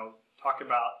 talk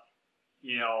about,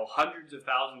 hundreds of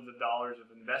thousands of dollars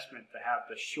of investment to have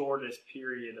the shortest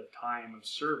period of time of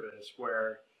service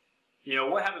where,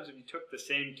 what happens if you took the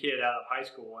same kid out of high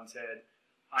school and said,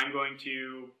 I'm going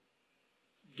to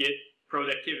get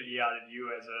productivity out of you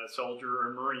as a soldier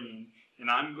or Marine, and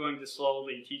I'm going to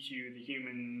slowly teach you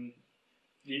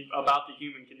about the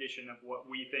human condition of what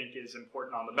we think is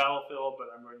important on the battlefield,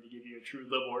 but I'm going to give you a true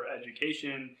liberal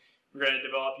education. We're going to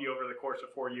develop you over the course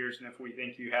of 4 years, and if we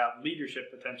think you have leadership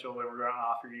potential, then we're going to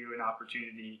offer you an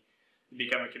opportunity to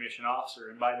become a commissioned officer.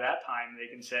 And by that time,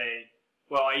 they can say,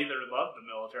 well, I either love the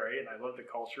military and I love the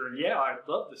culture, and yeah, I'd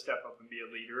love to step up and be a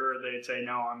leader, or they'd say,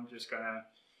 no, I'm just going to,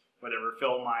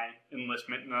 fill my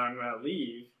enlistment and then I'm going to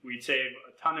leave. We'd save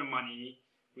a ton of money.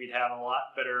 We'd have a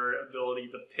lot better ability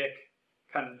to pick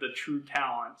kind of the true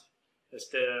talent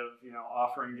instead of,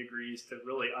 offering degrees to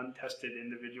really untested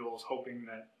individuals, hoping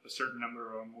that a certain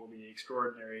number of them will be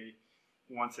extraordinary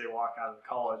once they walk out of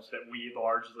college that we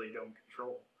largely don't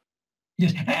control.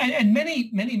 Yes, and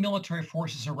many military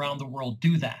forces around the world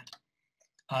do that.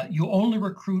 You only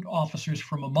recruit officers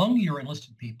from among your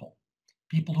enlisted people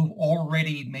who've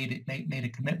already made a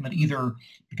commitment, either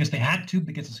because they had to,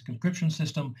 because it's a conscription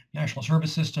system, national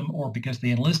service system, or because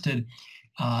they enlisted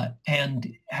and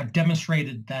have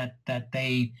demonstrated that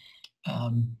they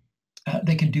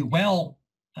can do well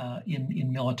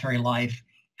in military life.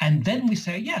 And then we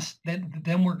say, yes,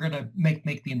 then we're going to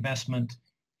make the investment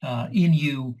in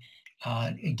you,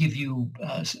 give you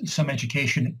some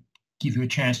education, give you a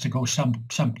chance to go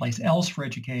someplace else for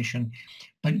education.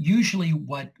 But usually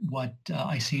what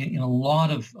I see in a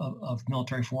lot of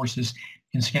military forces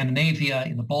in Scandinavia,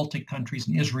 in the Baltic countries,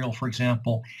 in Israel, for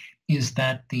example, is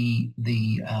that the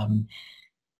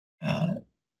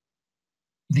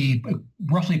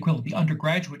roughly equivalent, the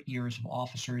undergraduate years of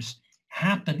officers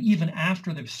happen even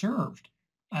after they've served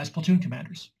as platoon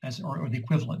commanders, or the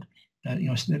equivalent.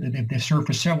 They've served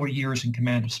for several years in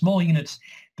command of small units.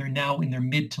 They're now in their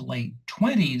mid to late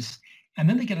 20s, and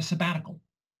then they get a sabbatical.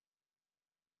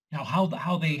 Now,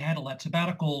 how they handle that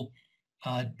sabbatical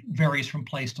varies from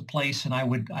place to place, and I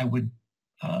would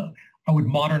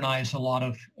modernize a lot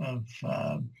of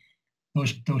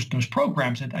those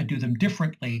programs. I do them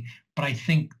differently, but I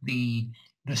think the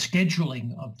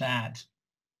scheduling of that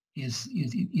is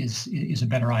a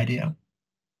better idea.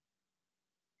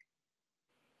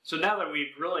 So now that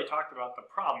we've really talked about the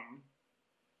problem,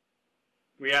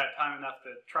 we have time enough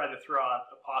to try to throw out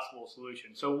a possible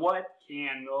solution. So what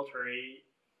can military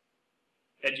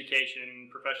education,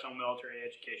 professional military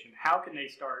education, how can they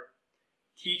start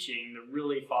teaching to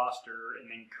really foster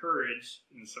and encourage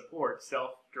and support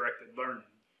self-directed learning?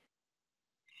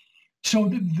 So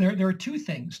there are two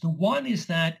things. The one is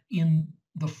that in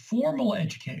the formal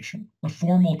education, the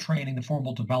formal training, the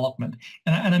formal development,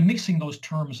 and I'm mixing those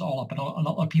terms all up, and a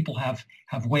lot of people have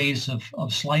ways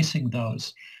of slicing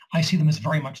those. I see them as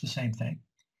very much the same thing.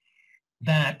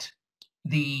 That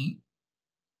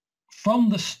from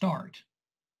the start,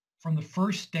 from the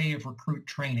first day of recruit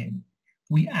training,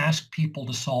 we ask people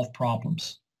to solve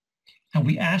problems. And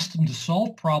we ask them to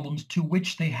solve problems to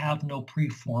which they have no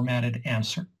pre-formatted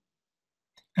answer.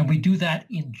 And we do that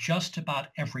in just about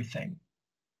everything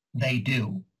they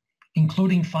do,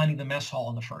 including finding the mess hall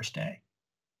on the first day.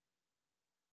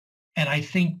 And I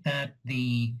think that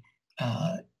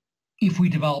if we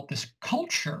develop this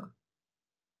culture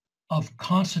of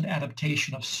constant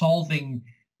adaptation, of solving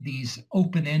these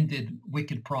open-ended,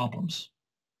 wicked problems,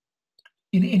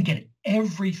 in again,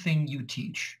 everything you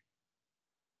teach,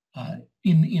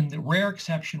 in the rare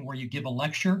exception where you give a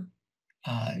lecture,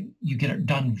 you get it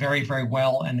done very, very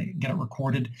well and get it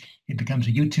recorded. It becomes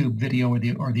a YouTube video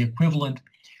or the equivalent.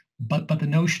 But the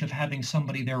notion of having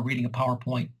somebody there reading a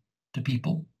PowerPoint to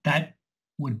people, that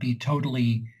would be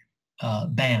totally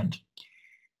banned.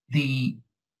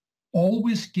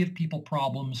 Always give people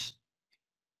problems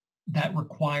that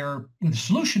require, the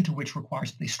solution to which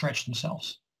requires that they stretch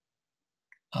themselves.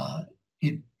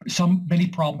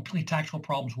 Many tactical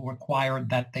problems will require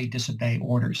that they disobey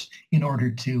orders in order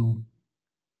to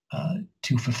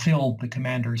fulfill the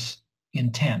commander's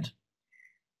intent.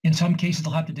 In some cases,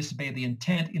 they'll have to disobey the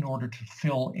intent in order to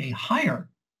fulfill a higher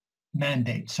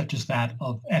mandate, such as that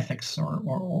of ethics or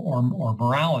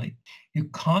morality. You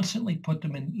constantly put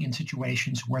them in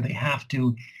situations where they have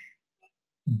to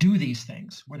do these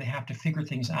things, where they have to figure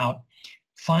things out,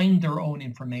 find their own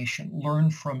information, learn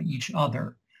from each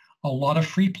other. A lot of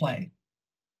free play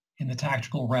in the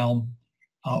tactical realm,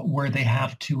 where they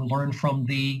have to learn from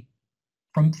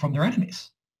their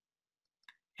enemies,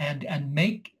 and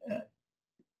make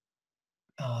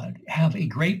have a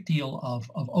great deal of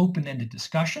open-ended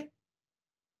discussion,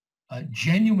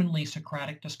 genuinely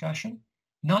Socratic discussion.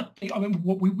 Not, I mean,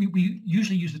 we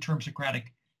usually use the term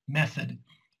Socratic method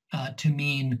to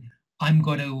mean I'm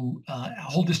going to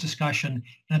hold this discussion,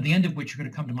 and at the end of which you're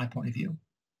going to come to my point of view.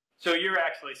 So you're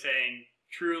actually saying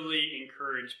truly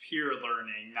encourage peer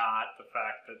learning, not the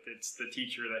fact that it's the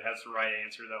teacher that has the right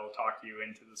answer that will talk you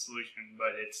into the solution,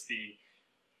 but it's the,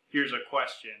 here's a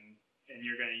question, and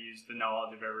you're going to use the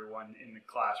knowledge of everyone in the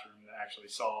classroom to actually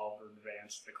solve or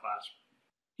advance the classroom.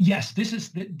 Yes, this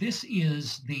is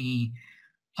the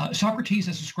Socrates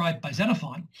as described by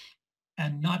Xenophon,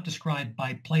 and not described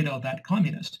by Plato, that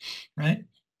communist, right?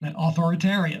 That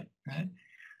authoritarian, right?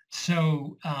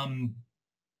 So,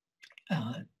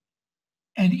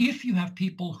 and if you have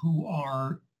people who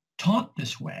are taught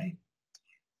this way,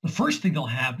 the first thing they'll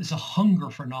have is a hunger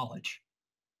for knowledge,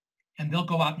 and they'll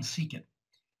go out and seek it.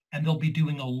 And they'll be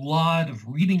doing a lot of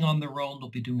reading on their own. They'll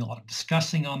be doing a lot of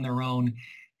discussing on their own.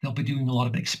 They'll be doing a lot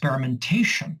of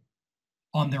experimentation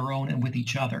on their own and with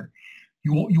each other.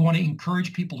 You want to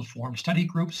encourage people to form study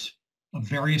groups of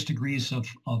various degrees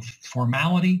of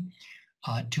formality,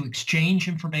 to exchange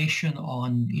information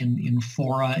in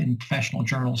fora, in professional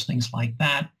journals, things like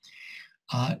that.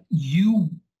 And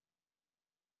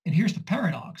here's the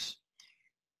paradox.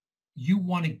 You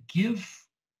want to give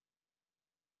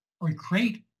or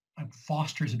create,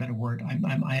 foster is a better word.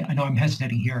 I know I'm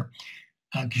hesitating here,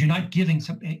 because you're not giving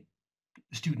the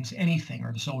students anything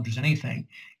or the soldiers anything.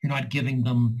 You're not giving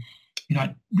them, you're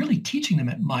not really teaching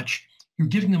them much. You're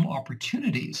giving them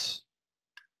opportunities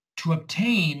to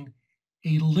obtain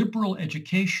a liberal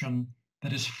education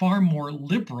that is far more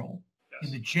liberal, yes,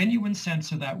 in the genuine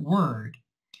sense of that word,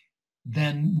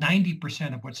 than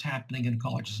 90% of what's happening in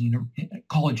colleges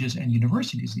and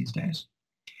universities these days.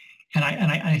 And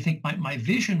I think my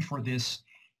vision for this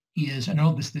is, I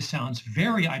know this sounds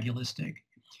very idealistic,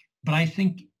 but I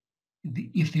think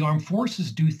if the armed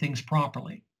forces do things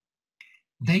properly,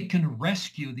 they can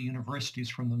rescue the universities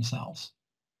from themselves.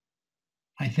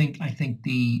 I think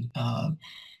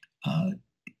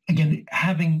again,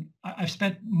 I've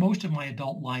spent most of my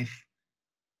adult life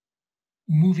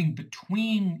moving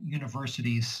between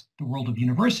universities, the world of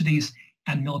universities,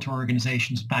 and military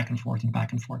organizations, back and forth and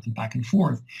back and forth and back and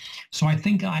forth. So I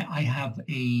think I have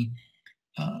an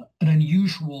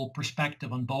unusual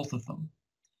perspective on both of them.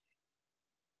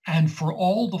 And for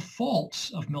all the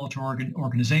faults of military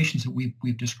organizations that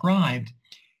we've described,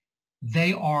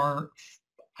 they are,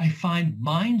 I find,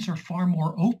 minds are far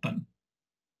more open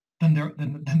than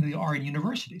they are in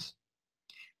universities.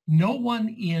 No one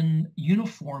in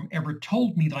uniform ever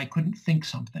told me that I couldn't think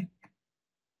something.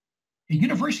 At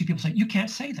university, people say, you can't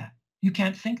say that. You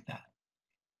can't think that.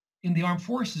 In the armed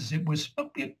forces, it was,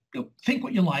 think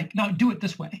what you like. Now do it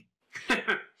this way.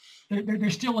 There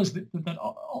still is that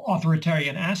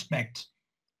authoritarian aspect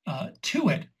to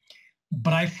it.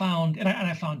 But I found, and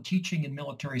I found teaching in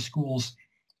military schools,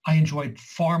 I enjoyed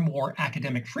far more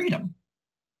academic freedom,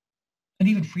 and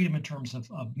even freedom in terms of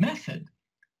method,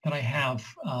 than I have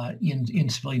in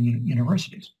civilian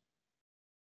universities.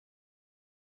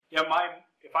 Yeah,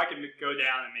 if I could go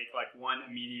down and make like one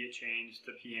immediate change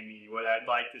to PME, what I'd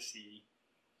like to see,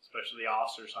 especially the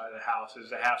officer side of the house, is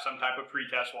to have some type of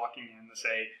pretest walking in to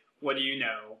say, what do you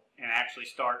know? And actually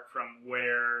start from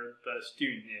where the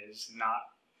student is, not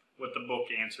what the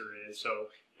book answer is. So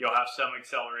you'll have some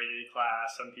accelerated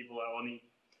class, some people that will need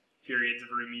periods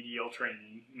of remedial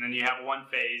training. And then you have one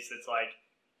phase that's like,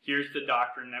 here's the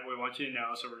doctrine that we want you to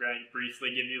know. So we're going to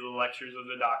briefly give you the lectures of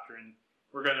the doctrine.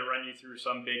 We're going to run you through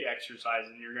some big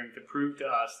exercise, and you're going to prove to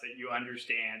us that you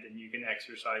understand and you can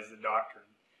exercise the doctrine.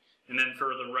 And then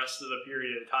for the rest of the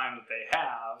period of time that they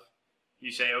have,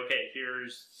 you say, okay,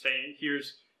 here's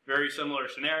very similar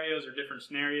scenarios or different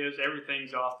scenarios.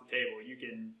 Everything's off the table. You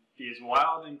can be as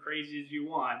wild and crazy as you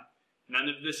want. None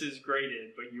of this is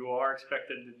graded, but you are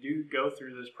expected to go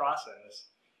through this process.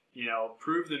 You know,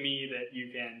 prove to me that you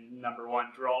can, number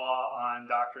one, draw on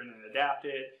doctrine and adapt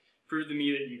it. Prove to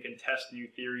me that you can test new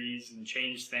theories and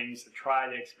change things to try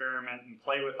to experiment and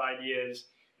play with ideas.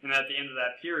 And at the end of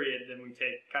that period, then we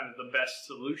take kind of the best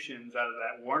solutions out of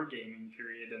that wargaming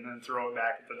period and then throw it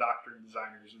back at the doctrine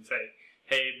designers and say,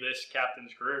 hey, this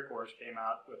captain's career course came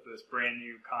out with this brand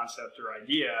new concept or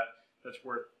idea that's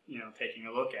worth, taking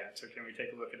a look at. So can we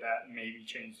take a look at that and maybe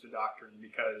change the doctrine,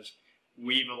 because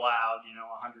we've allowed,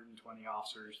 120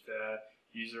 officers to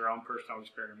use their own personal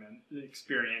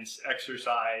experience,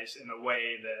 exercise in a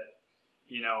way that,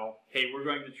 hey, we're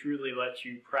going to truly let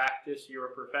you practice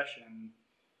your profession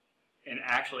and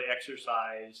actually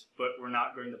exercise, but we're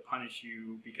not going to punish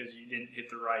you because you didn't hit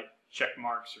the right check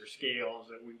marks or scales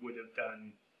that we would have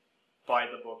done by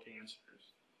the book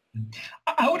answers.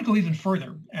 I would go even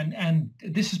further, and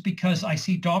this is because I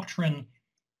see doctrine,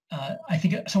 I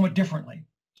think, somewhat differently.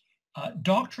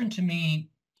 Doctrine to me,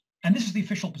 and this is the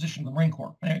official position of the Marine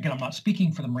Corps. Again, I'm not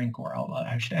speaking for the Marine Corps.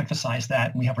 I should emphasize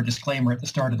that, and we have our disclaimer at the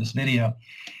start of this video.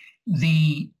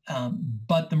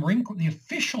 But the Marine Corps, the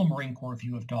official Marine Corps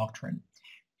view of doctrine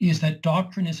is that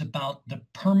doctrine is about the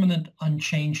permanent,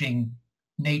 unchanging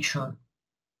nature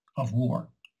of war.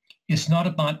 It's not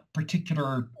about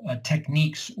particular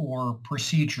techniques or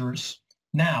procedures.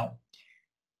 Now,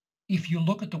 if you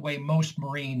look at the way most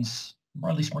Marines, or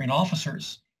at least Marine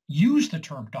officers, use the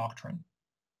term doctrine,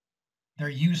 they're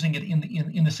using it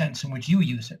in the sense in which you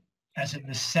use it, as in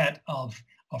the set of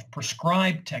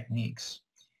prescribed techniques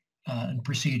and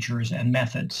procedures and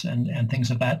methods and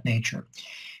things of that nature.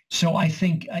 So I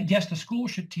think, yes, the school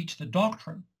should teach the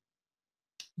doctrine,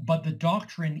 but the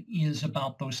doctrine is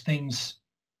about those things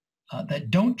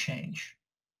that don't change,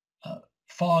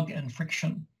 fog and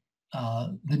friction,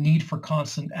 the need for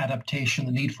constant adaptation,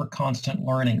 the need for constant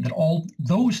learning, that all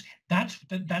those, that's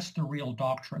the real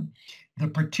doctrine. The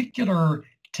particular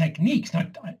techniques,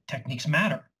 techniques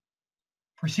matter,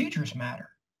 procedures matter,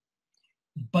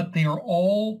 but they are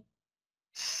all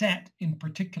set in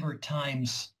particular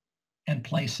times and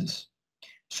places.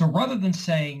 So rather than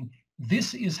saying,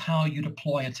 this is how you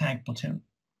deploy a tank platoon,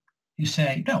 you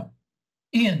say, no,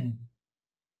 in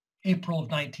April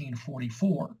of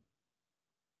 1944,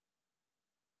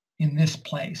 in this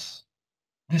place,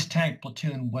 this tank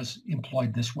platoon was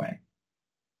employed this way.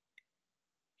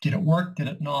 Did it work? Did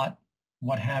it not?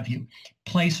 What have you?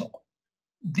 I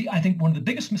think one of the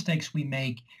biggest mistakes we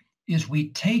make is we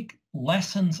take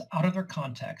lessons out of their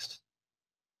context,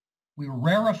 we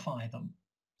rarefy them,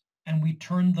 and we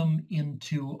turn them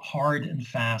into hard and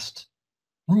fast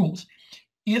rules.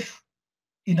 If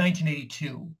in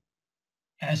 1982,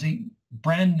 as a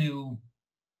brand new,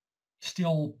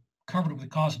 still covered with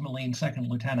cosmoline second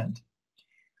lieutenant,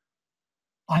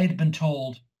 I had been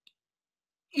told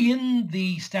in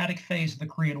the static phase of the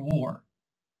Korean War,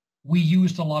 we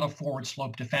used a lot of forward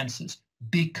slope defenses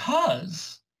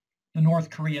because the North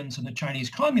Koreans and the Chinese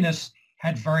communists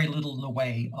had very little in the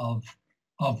way of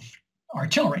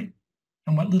artillery,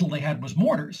 and what little they had was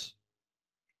mortars.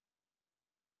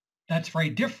 That's very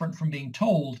different from being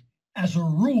told, as a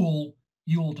rule,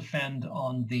 you will defend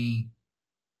on the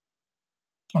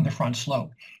front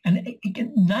slope. And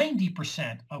again,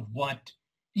 90% of what,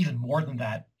 even more than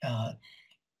that,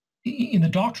 in the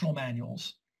doctrinal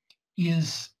manuals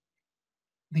is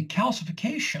the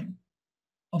calcification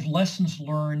of lessons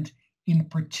learned in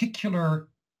particular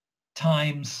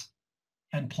times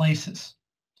and places.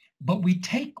 But we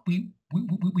take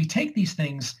these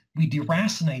things, we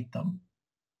deracinate them,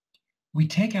 we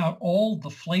take out all the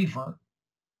flavor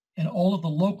and all of the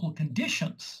local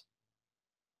conditions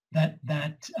that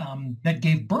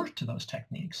gave birth to those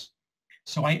techniques.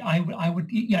 So I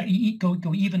would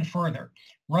go even further.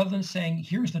 Rather than saying,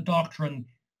 here's the doctrine,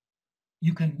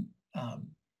 you can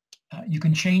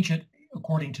change it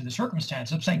according to the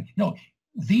circumstances. I'm saying, no,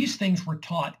 these things were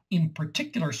taught in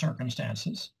particular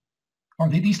circumstances, or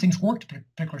these things worked in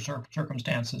particular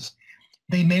circumstances.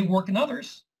 They may work in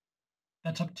others.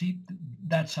 That's up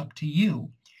to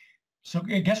you. So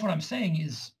I guess what I'm saying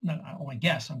is, not only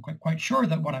guess, I'm quite sure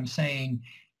that what I'm saying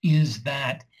is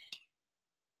that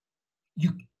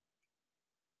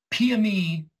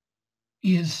PME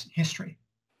is history.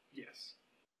 Yes.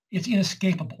 It's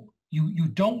inescapable. You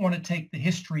don't want to take the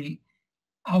history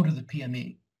out of the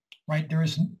PME, right? There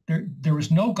is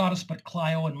no goddess but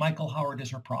Clio, and Michael Howard is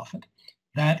her prophet.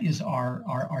 That is our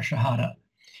Shahada,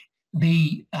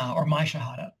 or my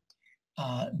Shahada.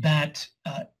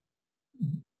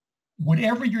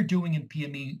 Whatever you're doing in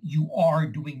PME, you are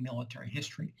doing military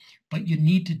history, but you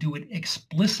need to do it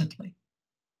explicitly.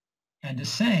 And to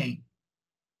say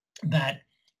that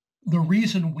the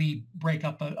reason we break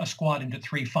up a squad into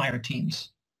 3 fire teams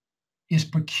is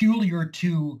peculiar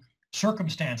to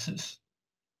circumstances,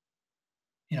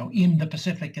 in the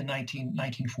Pacific in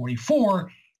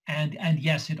 1944, and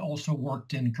yes, it also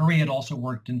worked in Korea, it also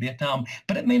worked in Vietnam,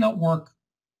 but it may not work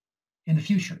in the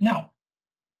future. Now,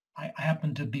 I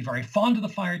happen to be very fond of the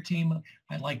fire team.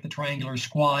 I like the triangular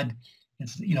squad.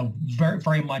 It's very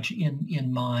very much in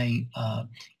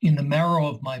the marrow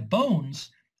of my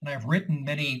bones, and I've written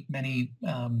many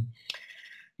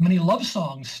love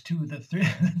songs to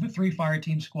the 3 fire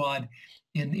team squad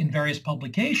in various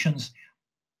publications.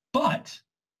 But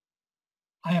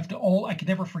I can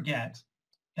never forget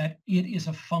that it is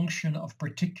a function of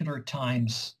particular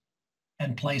times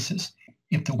and places.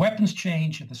 If the weapons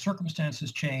change, if the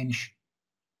circumstances change,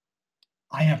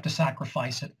 I have to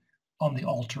sacrifice it on the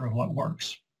altar of what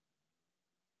works.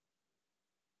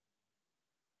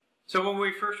 So when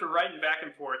we first were writing back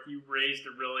and forth, you raised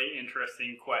a really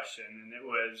interesting question, and it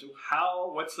was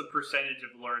what's the percentage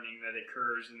of learning that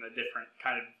occurs in the different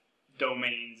kind of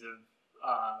domains of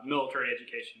military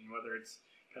education, whether it's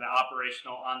kind of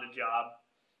operational on the job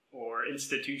or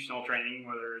institutional training,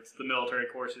 whether it's the military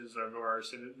courses or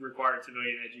required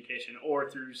civilian education,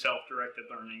 or through self-directed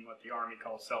learning, what the Army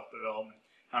calls self-development.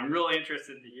 I'm really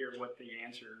interested to hear what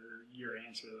your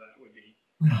answer to that would be.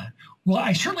 Well,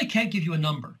 I certainly can't give you a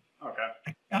number.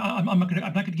 Okay. I'm not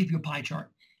going to give you a pie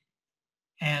chart.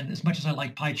 And as much as I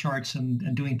like pie charts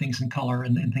and doing things in color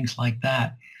and things like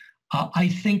that, I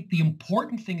think the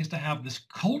important thing is to have this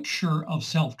culture of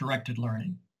self-directed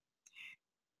learning,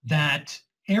 that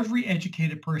every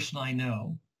educated person I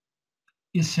know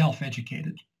is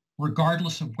self-educated,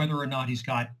 regardless of whether or not he's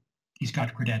got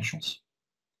credentials.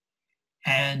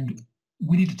 And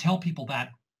we need to tell people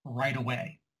that right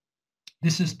away.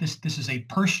 This is a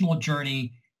personal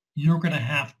journey. You're going to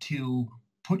have to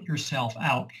put yourself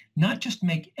out, not just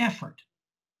make effort,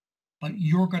 but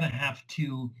you're going to have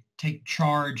to take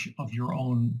charge of your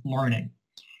own learning.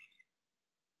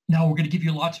 Now, we're going to give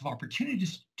you lots of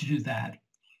opportunities to do that.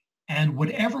 And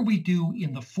whatever we do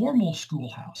in the formal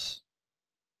schoolhouse,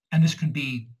 and this could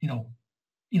be,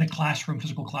 in a classroom,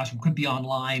 physical classroom, could be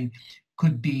online,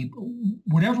 could be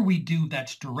whatever we do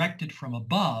that's directed from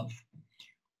above,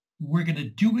 we're going to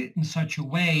do it in such a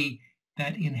way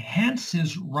that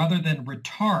enhances rather than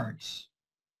retards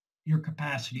your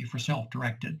capacity for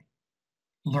self-directed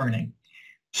learning.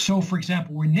 So, for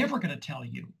example, we're never going to tell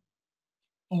you,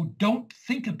 oh, don't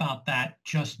think about that,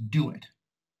 just do it.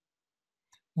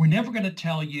 We're never going to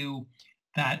tell you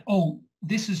that, oh,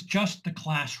 this is just the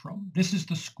classroom. This is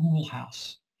the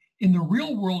schoolhouse. In the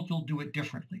real world, you'll do it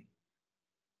differently.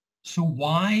 So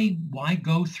why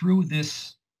go through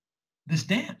this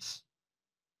dance?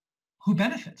 Who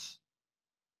benefits?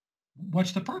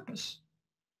 What's the purpose?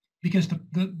 Because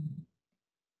the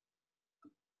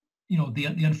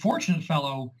unfortunate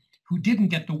fellow who didn't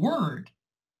get the word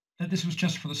that this was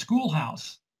just for the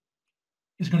schoolhouse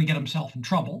is going to get himself in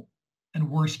trouble, and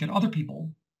worse, get other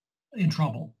people in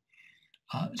trouble.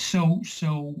 So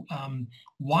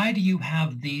why do you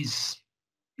have these,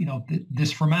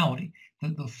 this formality?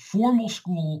 The formal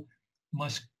school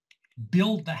must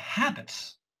build the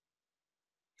habits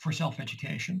for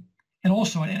self-education, and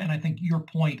also, and I think your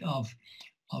point of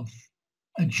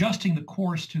adjusting the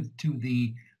course to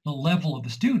the level of the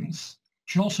students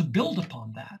should also build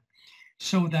upon that,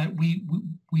 so that we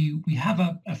have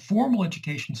a formal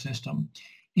education system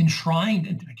enshrined,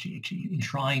 and actually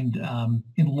enshrined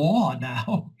in law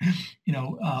now,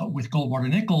 with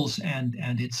Goldwater-Nichols and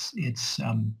its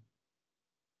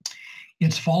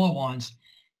follow-ons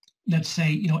that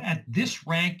say, at this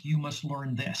rank you must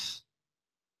learn this.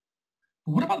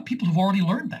 But what about the people who've already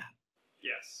learned that?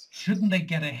 Yes. Shouldn't they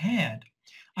get ahead?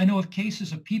 I know of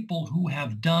cases of people who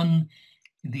have done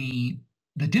the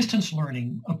distance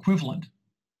learning equivalent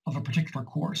of a particular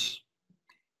course,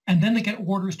 and then they get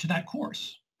orders to that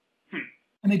course.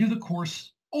 And they do the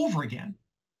course over again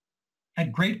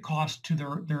at great cost to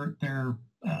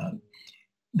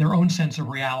their own sense of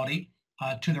reality,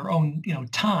 to their own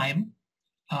time,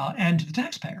 and to the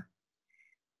taxpayer.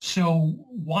 So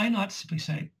why not simply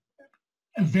say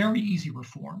a very easy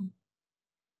reform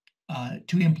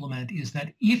to implement is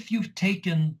that if you've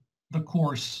taken the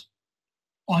course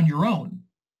on your own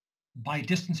by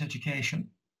distance education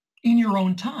in your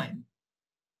own time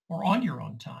or on your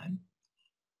own time,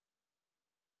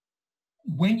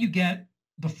 when you get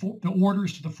the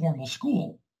orders to the formal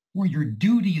school where your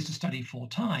duty is to study full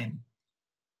time,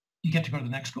 you get to go to the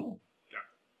next school. Yeah.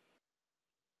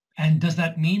 And does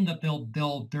that mean that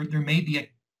there may be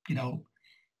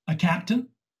a captain,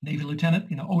 Navy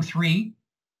lieutenant, 03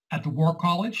 at the War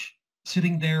College,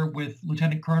 sitting there with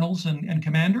lieutenant colonels and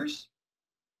commanders?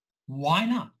 Why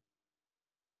not?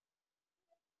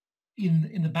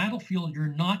 In the battlefield, you're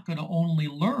not going to only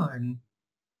learn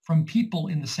from people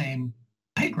in the same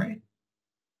pay grade.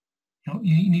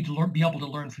 You need to be able to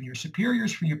learn from your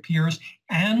superiors, from your peers,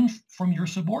 and from your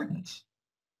subordinates.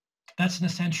 That's an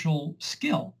essential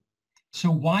skill.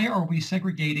 So why are we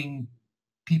segregating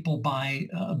people by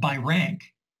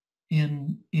rank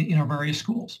in our various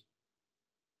schools?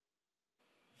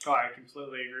 Oh, I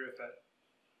completely agree with that.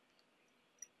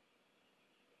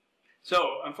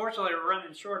 So, unfortunately, we're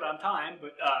running short on time,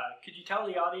 but could you tell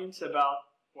the audience about,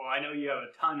 well, I know you have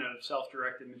a ton of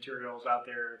self-directed materials out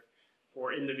there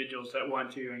for individuals that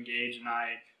want to engage, and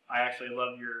I I actually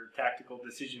love your tactical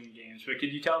decision games. But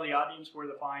could you tell the audience where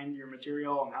to find your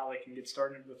material and how they can get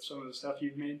started with some of the stuff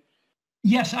you've made?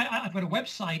 Yes, I've got a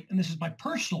website, and this is my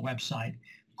personal website,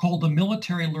 called the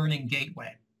Military Learning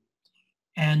Gateway.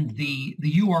 And the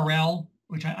URL,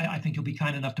 which I think you'll be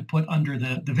kind enough to put under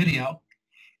the video,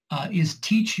 is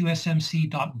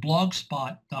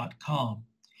teachusmc.blogspot.com.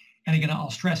 And again, I'll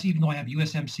stress, even though I have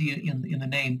USMC in the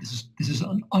name, this is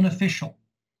an unofficial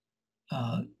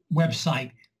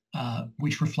website,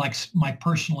 which reflects my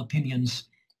personal opinions,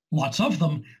 lots of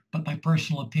them, but my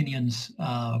personal opinions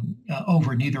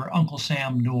over neither Uncle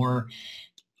Sam nor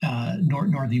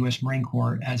the U.S. Marine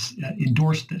Corps has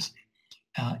endorsed this.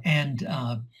 And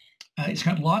it's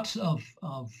got lots of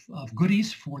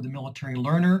goodies for the military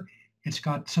learner. It's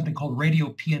got something called Radio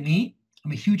PME.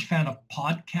 I'm a huge fan of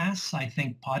podcasts. I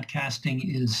think podcasting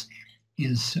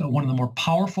is one of the more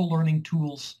powerful learning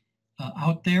tools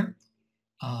out there.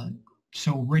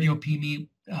 So Radio PME,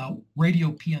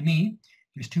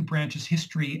 there's two branches,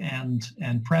 history and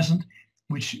present,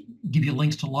 which give you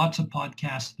links to lots of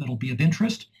podcasts that'll be of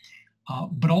interest.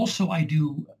 But also I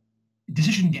do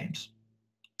decision games.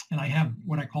 And I have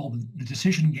what I call the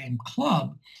Decision Game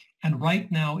Club. And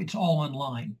right now it's all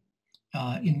online.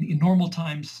 In normal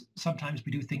times, sometimes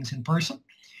we do things in person.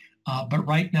 But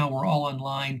right now we're all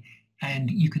online.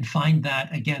 And you can find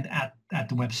that, again, at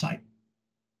the website.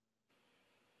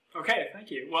 Okay, thank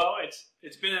you. Well,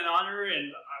 it's been an honor,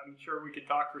 and I'm sure we could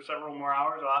talk for several more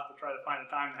hours. I'll have to try to find a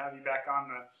time to have you back on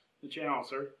the channel,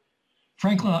 sir.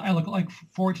 Franklin, I look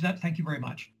forward to that. Thank you very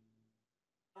much.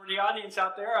 For the audience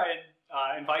out there, I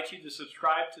invite you to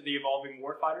subscribe to the Evolving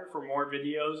Warfighter for more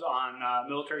videos on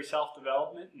military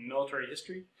self-development and military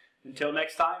history. Until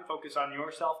next time, focus on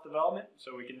your self-development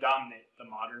so we can dominate the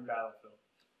modern battlefield.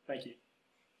 Thank you.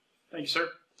 Thank you, sir.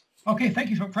 Okay, thank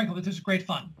you, Franklin. This is great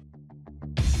fun.